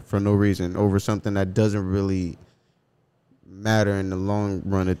Usher for no reason over something that doesn't really matter in the long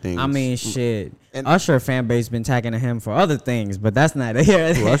run of things? I mean, shit. And Usher fan base been tagging him for other things, but that's not it.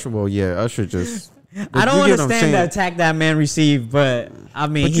 Usher just. I don't understand the attack that man received, but I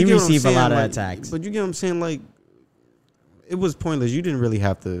mean, he received a lot of attacks. But you get what I'm saying? Like, it was pointless. You didn't really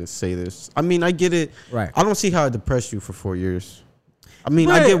have to say this. I mean, I get it. Right. I don't see how it depressed you for 4 years. I mean,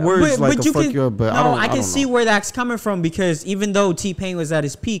 I get words like a fuck you up, but I can see where that's coming from, because even though T-Pain was at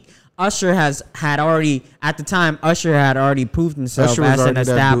his peak, Usher had already proved himself as an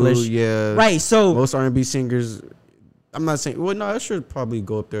established. Yeah. Right. So most R&B singers, I'm not saying, well, no, Usher would probably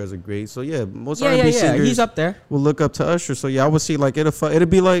go up there as a great. So yeah, most R&B singers, he's up there, will look up to Usher. So yeah, I would see, like, it'd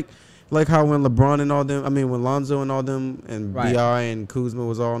be like how when LeBron and all them, I mean, when Lonzo and all them, and B.I. and Kuzma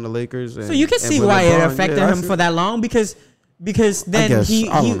was all on the Lakers. And, so you can see why it affected him for that long, because then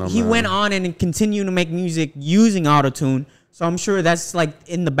he went on and continued to make music using autotune. So I'm sure that's like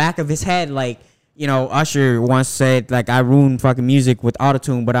in the back of his head, like, Usher once said, like, I ruined fucking music with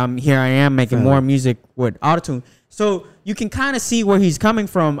autotune, but I am making more music with autotune. So you can kind of see where he's coming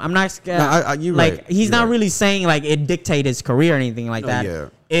from. I'm not he's not really saying like it dictated his career or anything like that.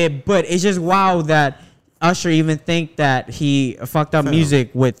 Yeah. But it's just wild that Usher even think that he fucked up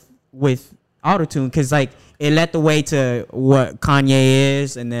music with autotune, because like it led the way to what Kanye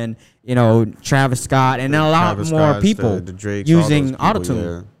is, and then Travis Scott, and then a lot more people the Drakes, using autotune.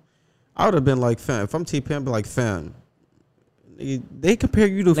 Yeah. I would have been like, fam, if I'm T-Pain, I'd be like, fam, they compare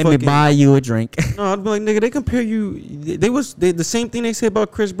you to Let me buy you a drink. No, I'd be like, nigga, they compare you. The same thing they say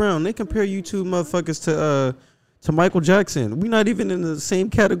about Chris Brown. They compare you two motherfuckers to Michael Jackson. We're not even in the same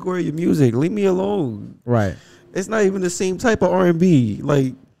category of music. Leave me alone. Right. It's not even the same type of R&B.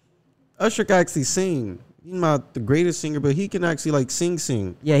 Like, Usher can actually sing. He's not the greatest singer, but he can actually like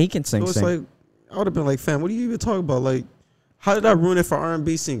sing. Yeah, he can sing. So it's like, I would have been like, fam, what are you even talking about? Like, how did I ruin it for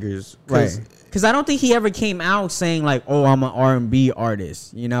R&B singers? Right. Because I don't think he ever came out saying like, oh, I'm an R&B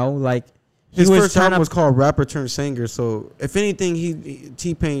artist. Like, His first album was called Rapper Turned Singer. So if anything,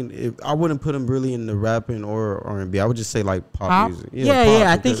 T-Pain, I wouldn't put him really in the rapping or R&B. I would just say like pop music. Yeah, pop,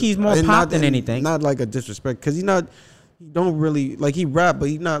 I think he's more pop than anything. Not like a disrespect, because he don't really like, he rap, but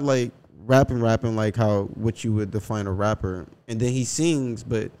he's not like rapping like what you would define a rapper. And then he sings,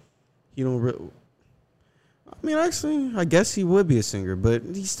 but he don't really. I mean, actually, I guess he would be a singer, but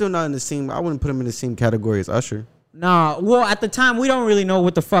he's still not in the same. I wouldn't put him in the same category as Usher. Nah, well, at the time, we don't really know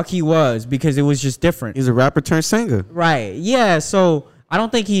what the fuck he was because it was just different. He's a rapper turned singer. Right. Yeah, so I don't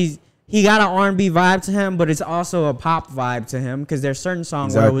think he got an R&B vibe to him, but it's also a pop vibe to him because there's certain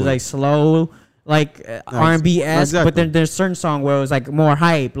songs where it was like slow, like R&B-esque, but then there's certain song where it was like more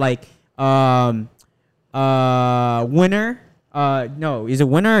hype, like Winner. No, is it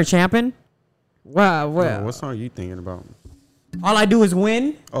Winner or Champion? What song are you thinking about? All I Do Is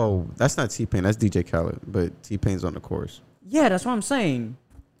Win. Oh, that's not T-Pain. That's DJ Khaled. But T-Pain's on the chorus. Yeah, that's what I'm saying.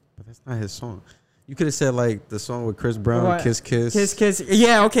 But that's not his song. You could have said like the song with Chris Brown, Kiss Kiss. Kiss Kiss.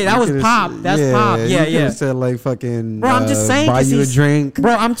 Yeah, okay, that was pop. That's pop. Yeah, you could have said like fucking. Bro, I'm just saying. Buy you a drink.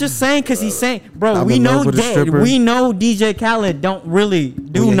 Bro, I'm just saying because he's saying. Bro, we know DJ Khaled don't really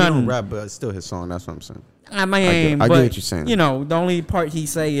do nothing. He don't rap, but it's still his song. That's what I'm saying. I get what you're saying. You know, the only part he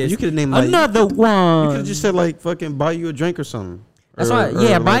say is you could have named like, another one. You could have just said like fucking buy you a drink or something. That's why.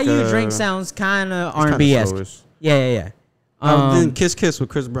 Yeah, buy like you a drink sounds kind of R&B-esque. Yeah. Then Kiss Kiss with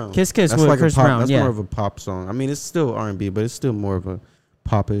Chris Brown. Kiss Kiss with Chris Brown. That's more of a pop song. I mean, it's still R&B, but it's still more of a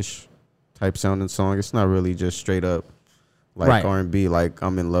popish type sounding song. It's not really just straight up like R&B, like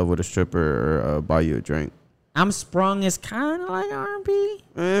I'm in love with a stripper or buy you a drink. I'm Sprung is kind of like R&B.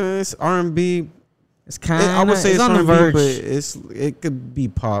 It's R&B. It's kind of. I would say it's on R&B, the verge, but it could be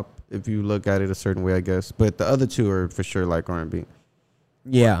pop if you look at it a certain way, I guess. But the other two are for sure like R&B.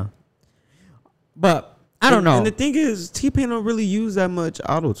 Yeah, but I don't know. And the thing is, T-Pain don't really use that much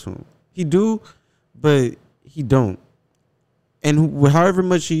autotune. He do, but he don't. And however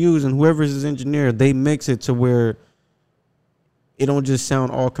much he use, and whoever's his engineer, they mix it to where it don't just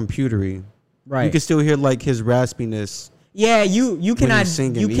sound all computery. Right. You can still hear like his raspiness. Yeah, you can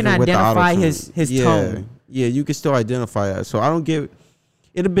identify his tone. Yeah, you can still identify that. So I don't get.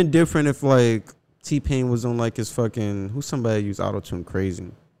 It'd have been different if like T-Pain was on like his fucking who's somebody use autotune crazy.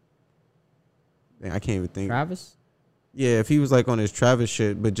 I can't even think. Travis? Yeah, if he was like on his Travis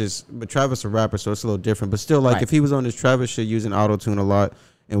shit, but Travis a rapper, so it's a little different. But still, like if he was on his Travis shit using autotune a lot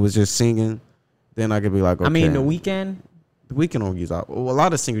and was just singing, then I could be like, okay. I mean, The Weeknd don't use auto. Well, a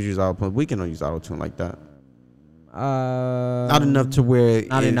lot of singers use autotune. Weeknd don't use autotune like that. Not enough to where.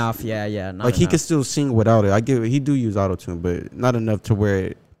 Not enough. Yeah. Like he could still sing without it. I get it. He do use autotune, but not enough to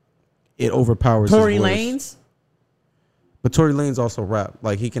where it overpowers. Tory Lanez. But Tory Lanez also rap.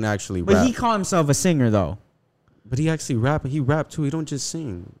 Like he can actually rap. But he called himself a singer though. But he actually rap. He rap too. He don't just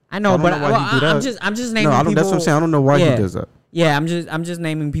sing. I know, but I'm just naming. No, people, that's what I'm saying. I don't know why he does that. Yeah, I'm just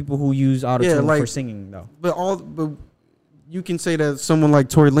naming people who use autotune for singing though. But you can say that someone like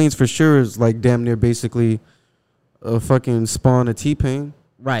Tory Lanez for sure is like damn near basically a fucking spawn of T-Pain.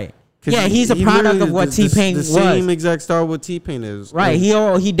 Right. Yeah, he's a product of what T-Pain was. The same exact style what T-Pain is. Right.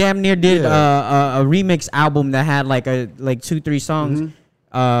 He damn near did a remix album that had like 2-3 songs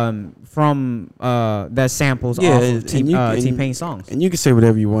from that samples off of T-Pain songs. And you can say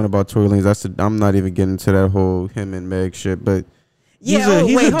whatever you want about Tory Lanez. I'm not even getting into that whole him and Meg shit, but he's a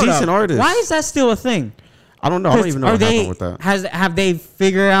decent artist. Why is that still a thing? I don't know. I don't even know what happened with that. Have they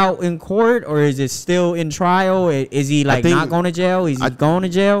figured out in court, or is it still in trial? Is he not going to jail? Is he going to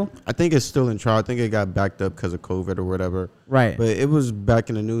jail? I think it's still in trial. I think it got backed up because of COVID or whatever. Right. But it was back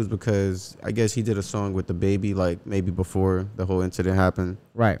in the news because I guess he did a song with the baby like maybe before the whole incident happened.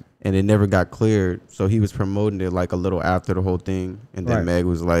 Right. And it never got cleared, so he was promoting it like a little after the whole thing, and then Meg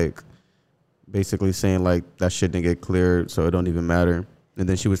was like basically saying like that shit didn't get cleared, so it don't even matter. And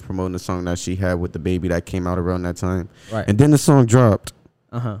then she was promoting the song that she had with the baby that came out around that time. Right. And then the song dropped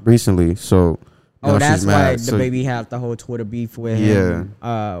recently. So that's why the baby had the whole Twitter beef with him,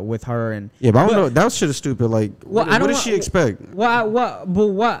 with her. And but I don't know. That shit is stupid. Like, what does she expect?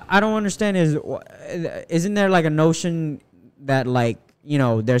 What I don't understand is, isn't there like a notion that like, you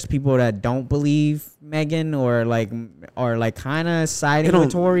know, there's people that don't believe Megan or kind of siding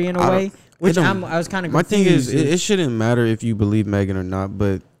with Tory in a way? Which I was kind of confused. My thing is, it shouldn't matter if you believe Megan or not,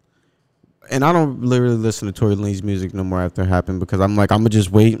 and I don't literally listen to Tory Lanez music no more after it happened because I'm like, I'm gonna just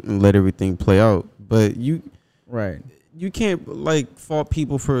wait and let everything play out. But you can't like fault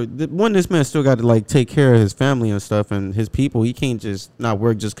people for one. This man still got to like take care of his family and stuff and his people. He can't just not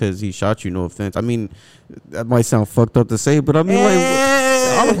work just because he shot you. No offense. I mean, that might sound fucked up to say, but I mean,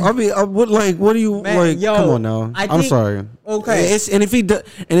 What do you Man, like? yo, come on now. I'm sorry. Okay. And if he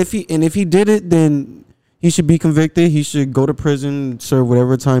did it, then he should be convicted. He should go to prison, serve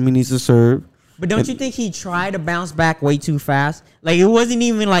whatever time he needs to serve. But don't you think he tried to bounce back way too fast? Like, it wasn't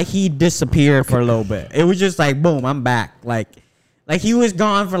even like he disappeared for a little bit. It was just like, boom, I'm back. Like he was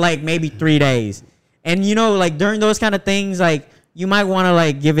gone for like maybe 3 days. And you know, like during those kind of things, like you might want to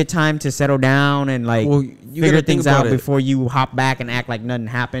like give it time to settle down and like figure things out before you hop back and act like nothing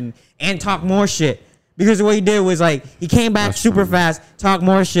happened and talk more shit. Because what he did was like he came back super fast, talked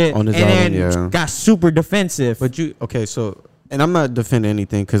more shit, and then got super defensive. But and I'm not defending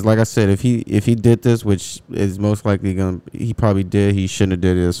anything because, like I said, if he did this, which is most likely he probably did. He shouldn't have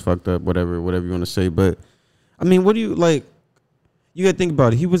did it. It's fucked up. Whatever you want to say. But I mean, what do you like? You got to think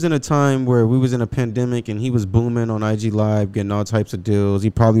about it. He was in a time where we was in a pandemic and he was booming on IG Live, getting all types of deals. He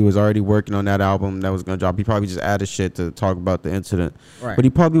probably was already working on that album that was going to drop. He probably just added shit to talk about the incident. Right. But he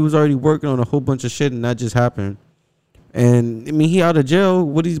probably was already working on a whole bunch of shit and that just happened. And I mean, he out of jail.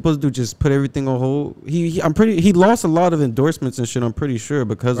 What is he supposed to do? Just put everything on hold? He lost a lot of endorsements and shit, I'm pretty sure,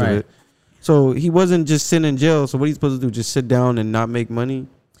 because of it. So he wasn't just sitting in jail. So what he's supposed to do? Just sit down and not make money?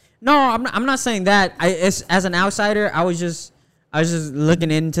 No, I'm not saying that. As an outsider, I was just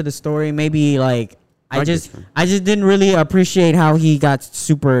looking into the story. Maybe like I just didn't really appreciate how he got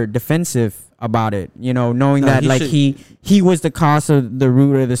super defensive about it. You know, knowing that like he was the cause of the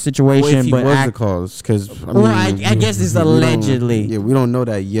root of the situation. Well, if he was the cause, because I guess it's allegedly. Yeah, we don't know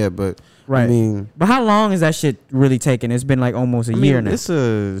that yet, but right. I mean, but how long is that shit really taking? It's been like almost a year now. It's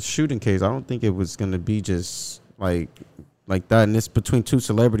a shooting case. I don't think it was gonna be just like that, and it's between two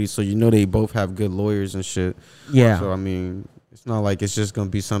celebrities, so you know they both have good lawyers and shit. Yeah. So I mean, it's not like it's just gonna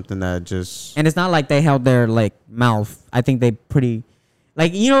be something that just. And it's not like they held their like mouth. I think they pretty.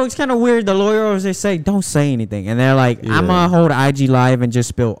 Like, you know, it's kind of weird. The lawyers, they say, don't say anything. And they're like, I'm going to hold IG Live and just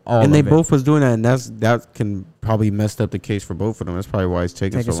spill all of it. And they both was doing that. And that can probably messed up the case for both of them. That's probably why it's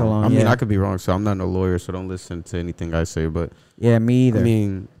taking so long. I mean, I could be wrong. So I'm not no lawyer. So don't listen to anything I say. But yeah, me either. I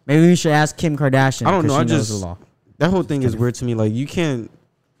mean, maybe we should ask Kim Kardashian. I don't know. The law. That whole thing is weird to me. Like, you can't.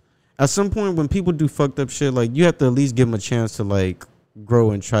 At some point when people do fucked up shit, like, you have to at least give them a chance to, like,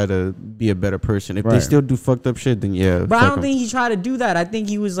 grow and try to be a better person. If they still do fucked up shit, then yeah. But I don't think he tried to do that. I think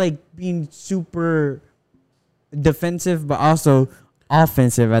he was like being super defensive, but also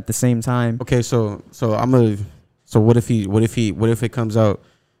offensive at the same time. Okay, so what if it comes out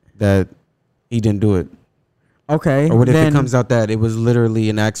that he didn't do it? Okay. Or what if it comes out that it was literally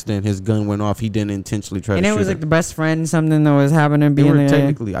an accident? His gun went off. He didn't intentionally try to shoot. And it was like the best friend, something that was happening.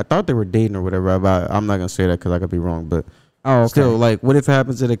 Technically, I thought they were dating or whatever. I'm not gonna say that because I could be wrong, but. Oh, okay. Still, like, what if it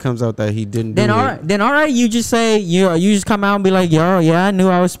happens that it comes out that he didn't do it? Then all right, you just say you just come out and be like, yo, yeah, I knew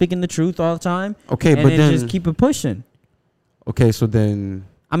I was speaking the truth all the time. Okay, and but then just keep it pushing. Okay, so then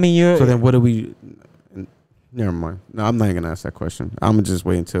I mean, so then what do we? Never mind. No, I'm not even gonna ask that question. I'm gonna just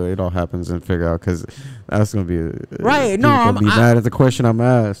wait until it all happens and figure out because that's gonna be right. No, I'm gonna be mad at the question I'm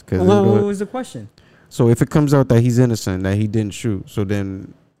asked. Cause what was the question? So if it comes out that he's innocent, that he didn't shoot, so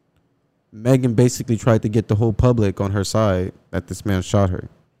then. Megan basically tried to get the whole public on her side that this man shot her.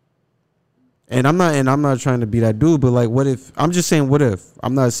 And I'm not trying to be that dude, but like, what if? I'm just saying, what if?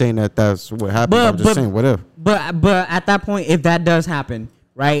 I'm not saying that that's what happened. I'm just saying, what if? But at that point, if that does happen,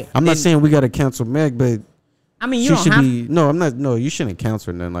 right? I'm not saying we got to cancel Meg, but I mean, you should be. No, I'm not. No, you shouldn't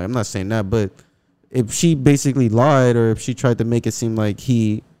cancel her. Then, like, I'm not saying that, but if she basically lied or if she tried to make it seem like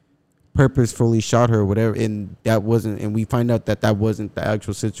he purposefully shot her or whatever, and that wasn't, and we find out that wasn't the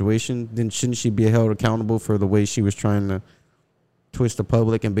actual situation, then shouldn't she be held accountable for the way she was trying to twist the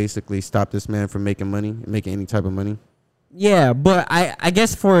public and basically stop this man from making any type of money? Yeah, but I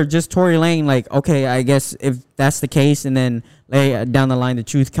guess for just Tory Lane, like, okay, I guess if that's the case, and then down the line the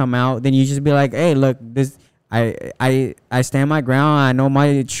truth come out, then you just be like, hey, look, this I stand my ground. I know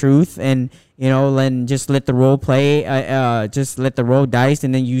my truth, and you know, then just let the role play. Just let the roll dice,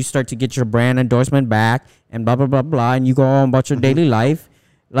 and then you start to get your brand endorsement back, and blah blah blah blah, and you go on about your daily life.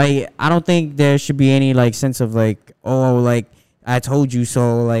 Like, I don't think there should be any like sense of like, oh, like I told you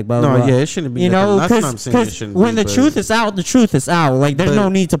so, like blah blah. No, yeah, it shouldn't be. You know, that's what I'm saying. It shouldn't when be, the truth is out, the truth is out. Like, there's no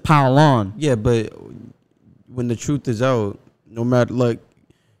need to pile on. Yeah, but when the truth is out, no matter like.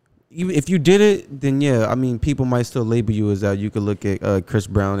 Even if you did it, then yeah, I mean, people might still label you as that. You could look at Chris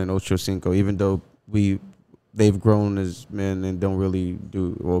Brown and Ocho Cinco, even though they've grown as men and don't really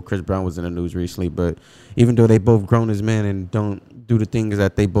do well. Chris Brown was in the news recently, but even though they both grown as men and don't do the things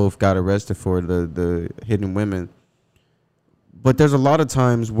that they both got arrested for, the hitting women. But there's a lot of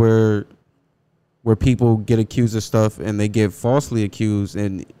times where people get accused of stuff and they get falsely accused,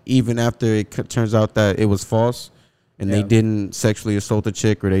 and even after it turns out that it was false. and they didn't sexually assault a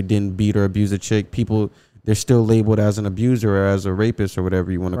chick or they didn't beat or abuse a chick, people, they're still labeled as an abuser or as a rapist or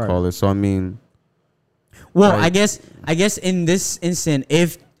whatever you want to call it. So I mean, well, I guess in this instant,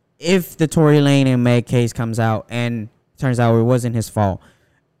 if the Tory Lane and Meg case comes out and turns out it wasn't his fault,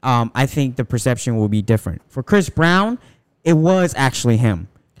 I think the perception will be different. For Chris Brown, it was actually him.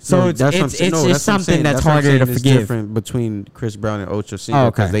 So it's just something that's harder to forgive. Different between Chris Brown and Ocho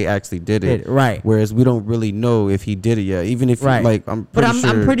Cinco because they actually did it. Right. Whereas we don't really know if he did it yet. Even if I'm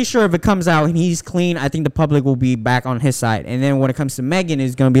pretty sure if it comes out and he's clean, I think the public will be back on his side. And then when it comes to Megan,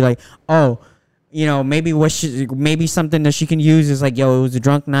 it's gonna be like, oh, you know, maybe maybe something that she can use is like, yo, it was a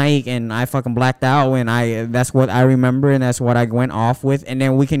drunk night and I fucking blacked out and that's what I remember and that's what I went off with. And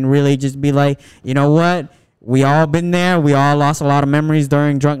then we can really just be like, you know what? We all been there. We all lost a lot of memories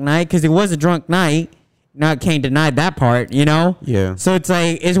during drunk night because it was a drunk night. Now, can't deny that part, you know? Yeah. So it's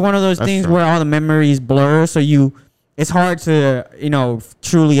like, it's one of those things where all the memories blur. So it's hard to, you know,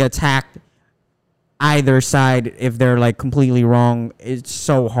 truly attack either side if they're like completely wrong. It's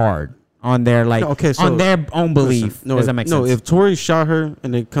so hard on their on their own belief. Does that make sense? No, if Tory shot her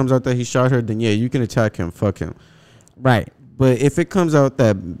and it comes out that he shot her, then yeah, you can attack him. Fuck him. Right. But if it comes out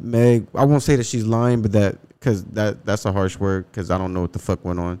that Meg, I won't say that she's lying, but because that's a harsh word because I don't know what the fuck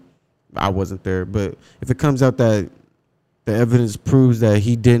went on. I wasn't there. But if it comes out that the evidence proves that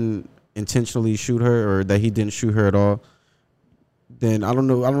he didn't intentionally shoot her or that he didn't shoot her at all, then I don't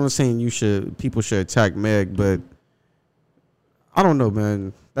know. I'm not saying people should attack Meg, but I don't know,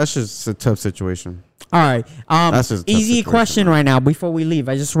 man. That's just a tough situation. All right. That's just easy question right now before we leave.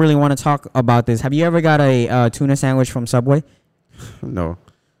 I just really want to talk about this. Have you ever got a tuna sandwich from Subway? No.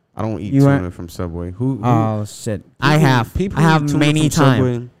 I don't eat tuna from Subway. Who oh, shit. I have many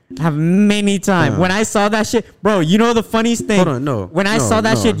times. I have many times. When I saw that shit, bro, you know the funniest thing? Hold on, when I saw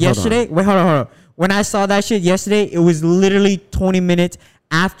that shit yesterday, wait, hold on. When I saw that shit yesterday, it was literally 20 minutes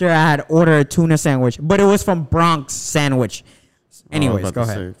after I had ordered a tuna sandwich, but it was from Bronx Sandwich. Anyways, go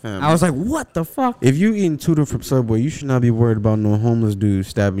ahead. I was like, what the fuck? If you eating tuna from Subway, you should not be worried about no homeless dude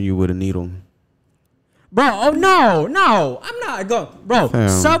stabbing you with a needle. Bro, oh no, I'm not going. Bro,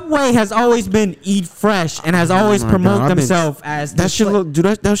 Subway has always been eat fresh and has always promoted themselves as that shit.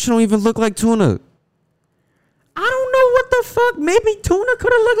 That shit don't even look like tuna. I don't know what the fuck. Maybe tuna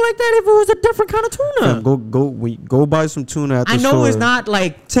could have looked like that if it was a different kind of tuna. Go buy some tuna at the store. I know it's not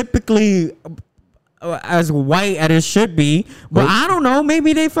like typically as white as it should be, but I don't know.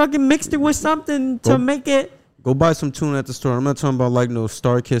 Maybe they fucking mixed it with something to make it. Go buy some tuna at the store. I'm not talking about like no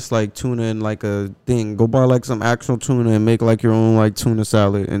Star-Kissed like tuna and like a thing. Go buy like some actual tuna and make like your own like tuna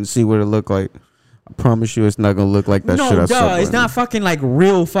salad and see what it look like. I promise you, it's not gonna look like that shit. No, duh, it's not fucking like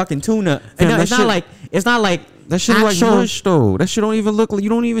real fucking tuna. It's not like that shit like mush though. That shit don't even look like, you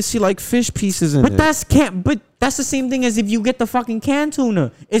don't even see like fish pieces in it. But that's the same thing as if you get the fucking canned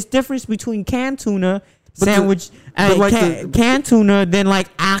tuna. It's difference between canned tuna sandwich and canned tuna than like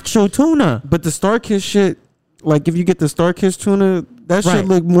actual tuna. But the Star-Kissed shit, like if you get the Star-Kissed tuna, that shit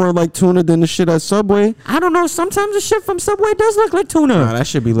look more like tuna than the shit at Subway. I don't know. Sometimes the shit from Subway does look like tuna. Nah, that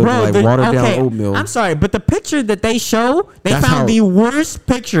should be looking like watered down oatmeal. I'm sorry, but the picture that they show, they found the worst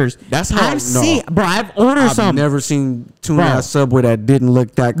pictures. That's how I've ordered some. I've never seen tuna at Subway that didn't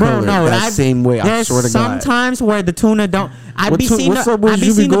look that color. That same way. I swear to God. Sometimes where the tuna don't. I've been seeing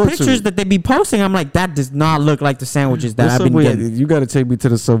the pictures that they be posting. I'm like, that does not look like the sandwiches that I've been getting. You got to take me to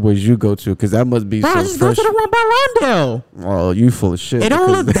the Subways you go to because that must be so fresh. Just go to the one by Lawndale. Oh, you full of shit. It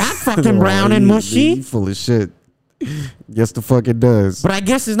don't look that fucking brown and mushy. You full of shit. Yes, the fuck it does. But I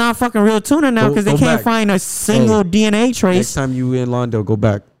guess it's not fucking real tuna now because they can't find a single DNA trace. Next time you in Lawndale, go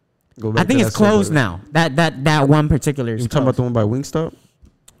back. I think it's closed now. That one particular. You talking about the one by Wingstop?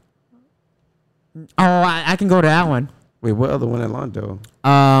 Oh, I can go to that one. Wait, what other one at Lawndale?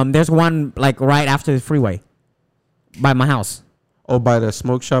 There's one like right after the freeway, by my house. Oh, by the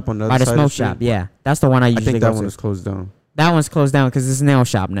smoke shop on the other side. By the smoke shop, yeah, that's the one I usually go to. I think that one is closed down. That one's closed down because it's a nail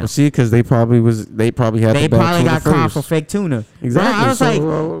shop now. Well, see, because they probably got caught for fake tuna. Exactly. Bro, I was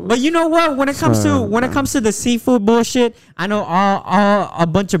like, but you know what? When it comes to the seafood bullshit, I know all a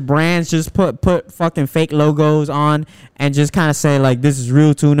bunch of brands just put fucking fake logos on and just kind of say like this is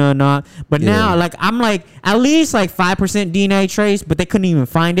real tuna or not. But now, like I'm like at least like 5% DNA trace, but they couldn't even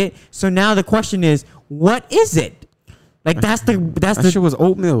find it. So now the question is, what is it? Like that shit was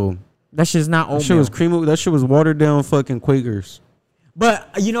oatmeal. That shit's not oatmeal. That shit was cream. That shit was watered down fucking Quakers. But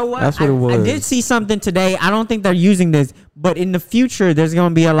you know what? That's what it was. I did see something today. I don't think they're using this, but in the future, there's going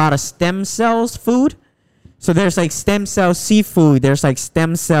to be a lot of stem cells food. So there's like stem cell seafood. There's like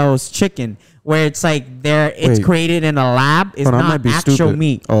stem cells chicken. where it's like it's created in a lab. It's not actual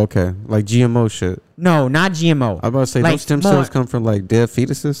meat. Oh, okay. Like GMO shit. No, not GMO. I was about to say, those stem cells come from like dead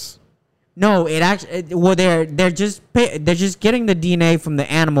fetuses. No, it actually. Well, they're just getting the DNA from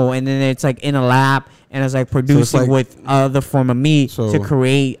the animal, and then it's like in a lab, and it's like producing with other form of meat to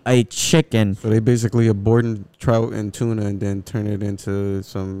create a chicken. So they basically aborting trout and tuna, and then turn it into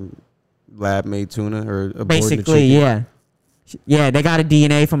some lab-made tuna, or basically, yeah. Yeah, they got a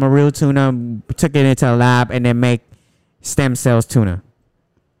DNA from a real tuna, took it into a lab, and then make stem cells tuna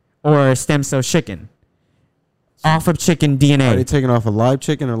or stem cell chicken. Off of chicken DNA. Are they taking off a live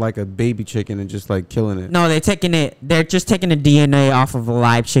chicken or like a baby chicken and just like killing it? No, they're just taking the DNA off of a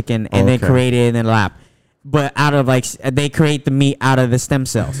live chicken and then create it in the lab. But out of they create the meat out of the stem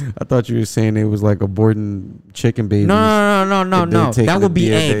cells. I thought you were saying it was like aborting chicken babies. No. That would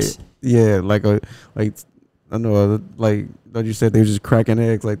be eggs. Yeah, I know, like you said, they were just cracking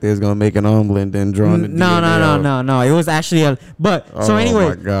eggs, like they was gonna make an omelet and then drawing the DNA. No. It was actually so anyway. Oh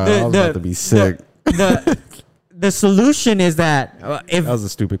my god, I was about to be sick. The solution is that if that was a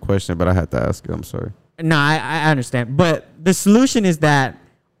stupid question, but I had to ask it. I'm sorry. No, I understand, but the solution is that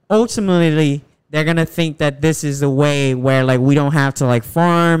ultimately they're gonna think that this is a way where like we don't have to like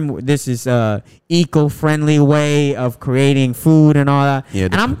farm. This is a eco-friendly way of creating food and all that. Yeah,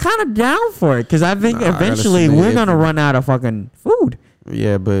 and I'm kind of down for it because I think eventually we're gonna run out of fucking food.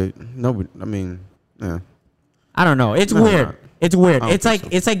 Yeah, but no, I mean, yeah. I don't know. It's weird. It's weird. It's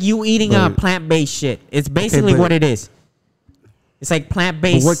like you eating plant-based shit. It's basically what it is. It's like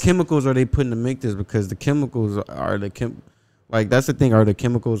plant-based. But what chemicals are they putting to make this? Because the chemicals are like that's the thing. Are the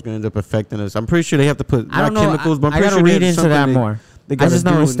chemicals going to end up affecting us? I'm pretty sure they have to put chemicals. But I'm pretty sure read into that more. I just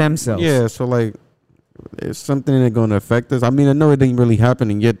know it's stem cells. Yeah, so like it's something that's going to affect us. I mean, I know it didn't really happen,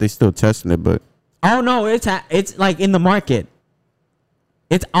 and yet they still testing it. But no, it's like in the market.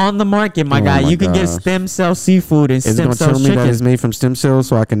 It's on the market, my guy. You can get stem cell seafood and stem cell chicken. Is it going to tell me that it's made from stem cells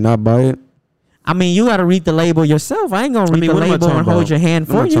so I cannot buy it? I mean, you got to read the label yourself. I ain't going to read the label and hold your hand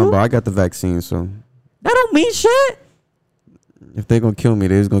for you. I got the vaccine, so. That don't mean shit. If they're going to kill me,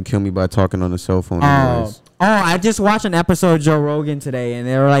 they're going to kill me by talking on the cell phone. I just watched an episode of Joe Rogan today, and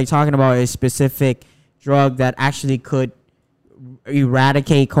they were like talking about a specific drug that actually could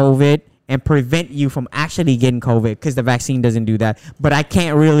eradicate COVID and prevent you from actually getting COVID because the vaccine doesn't do that. But I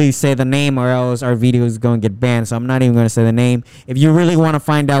can't really say the name or else our video is going to get banned. So I'm not even going to say the name. If you really want to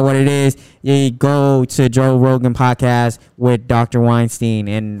find out what it is, you go to Joe Rogan podcast with Dr. Weinstein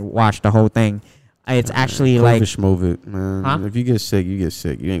and watch the whole thing. It's actually like... Schmovit, man. Huh? If you get sick, you get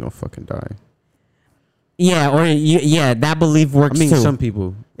sick. You ain't going to fucking die. Yeah, that belief works too. Some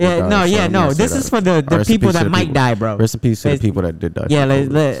people. No. This is for the people that might die, bro. Rest in peace to the people that did die. Yeah,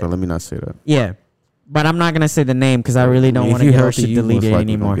 so let me not say that. Yeah, but I'm not gonna say the name because I really don't want to get shit deleted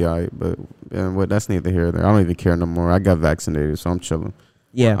anymore. But that's neither here nor there. I don't even care no more. I got vaccinated, so I'm chilling.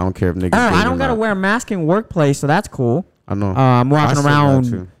 Yeah, I don't care if niggas. I don't gotta wear a mask in workplace, so that's cool. I know. I'm walking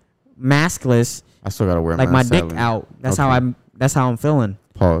around maskless. I still gotta wear like my dick out. That's how I'm feeling.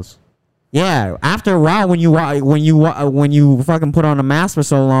 Pause. Yeah, after a while, when you fucking put on a mask for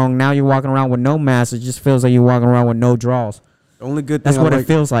so long, now you're walking around with no mask. It just feels like you're walking around with no drawers. The only good thing that's what it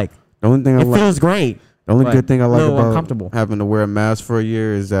feels like. The only thing it feels great. The only good thing I like about having to wear a mask for a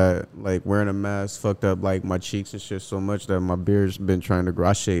year is that like wearing a mask fucked up like my cheeks and shit so much that my beard's been trying to grow.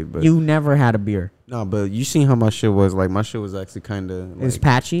 I shaved, but you never had a beard. No, but you seen how my shit was. Like my shit was actually kind of. It was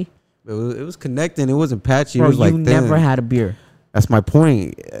patchy. It was connecting. It wasn't patchy. Bro, it was like you never had a beard. That's my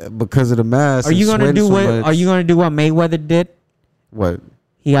point. Because of the mask. Are you gonna do Are you gonna do what Mayweather did? What?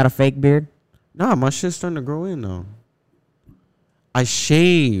 He got a fake beard. Nah, my shit's starting to grow in though. I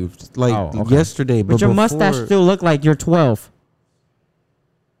shaved yesterday, but your mustache still look like you're 12.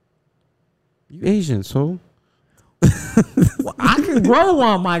 You Asian, so. Well, I can grow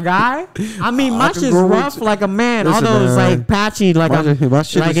one, my guy. I mean, my shit's rough like a man. Listen, although it's like patchy, like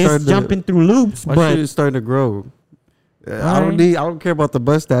it's jumping through loops. My shit is starting to grow. I don't care about the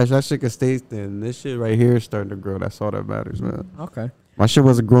mustache. That shit can stay thin. This shit right here is starting to grow. That's all that matters, man. Okay. My shit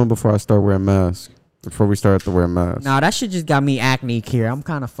wasn't growing before I started wearing masks. Before we started to wear masks. Nah, that shit just got me acne here. I'm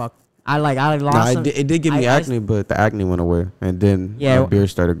kind of fucked. I lost. Nah, it did give me acne, but the acne went away, and then my beard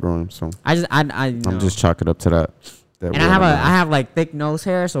started growing. So I'm just chalking up to that. And I have like thick nose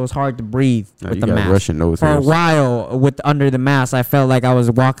hair, so it's hard to breathe with the mask. Russian nose For a while, under the mask, I felt like I was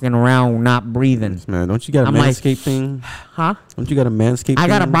walking around not breathing. Man, don't you got a Manscaped thing? Huh? Don't you got a Manscaped? I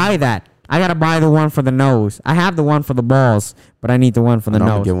gotta buy that. I gotta buy the one for the nose. I have the one for the balls, but I need the one for the nose.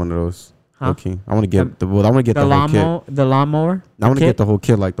 I'm gonna get one of those. Huh? Okay, I want to get the whole kit. The lawnmower. I want to get the whole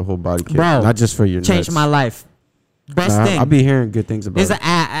kit, like the whole body kit, bro. Not just for your. Changed my life. Best thing. I'll be hearing good things about. There's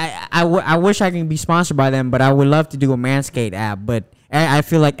I wish I can be sponsored by them, but I would love to do a Manscaped app. But I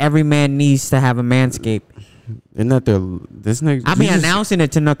feel like every man needs to have a Manscaped. Isn't that this nigga? I be announcing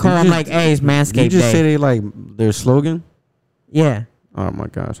it to Nicole. I'm like, hey, it's Manscaped Day. You just say they like their slogan? Yeah. Oh my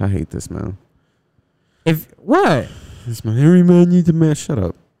gosh, I hate this, man. What? This man, every man needs a man. Shut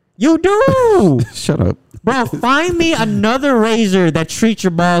up. You do. Shut up. Bro, find me another razor that treats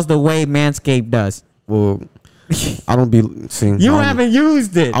your balls the way Manscaped does. Well, I don't be seeing. You haven't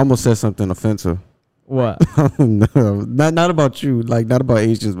used it. I almost said something offensive. What? No, not about you, like not about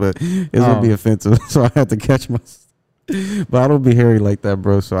Asians, but it's gonna be offensive. So I had to catch my. But I don't be hairy like that,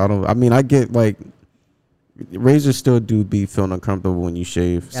 bro. So I don't. I mean, I get like razors still do be feeling uncomfortable when you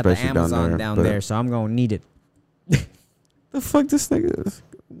shave, especially the Amazon down there. So I'm gonna need it. The fuck this nigga is.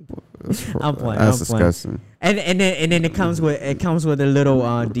 I'm playing. That's disgusting. And then it comes with a little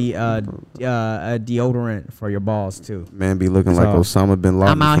deodorant for your balls too. Man, be looking like Osama bin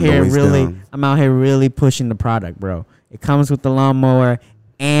Laden. I'm out here really pushing the product, bro. It comes with the lawnmower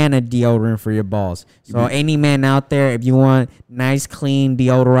and a deodorant for your balls. So any man out there, if you want nice, clean,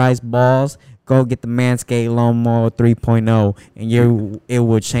 deodorized balls, go get the Manscaped Lawnmower 3.0, and it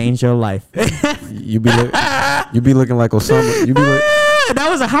will change your life. you be looking like Osama.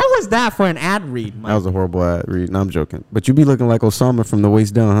 How was that for an ad read, Mike? That was a horrible ad read. No, I'm joking. But you be looking like Osama from the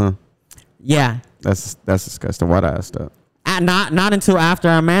waist down, huh? Yeah. That's disgusting. Why'd I ask that? Not until after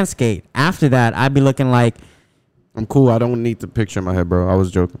I Manscaped. After that, I'd be looking like... I'm cool. I don't need the picture in my head, bro. I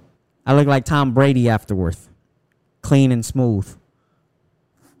was joking. I look like Tom Brady afterwards. Clean and smooth.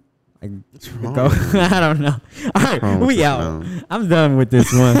 I don't know. All right, we out. Man? I'm done with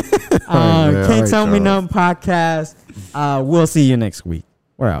this one. Can't Tell Me Nothing podcast. We'll see you next week.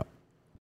 We're out.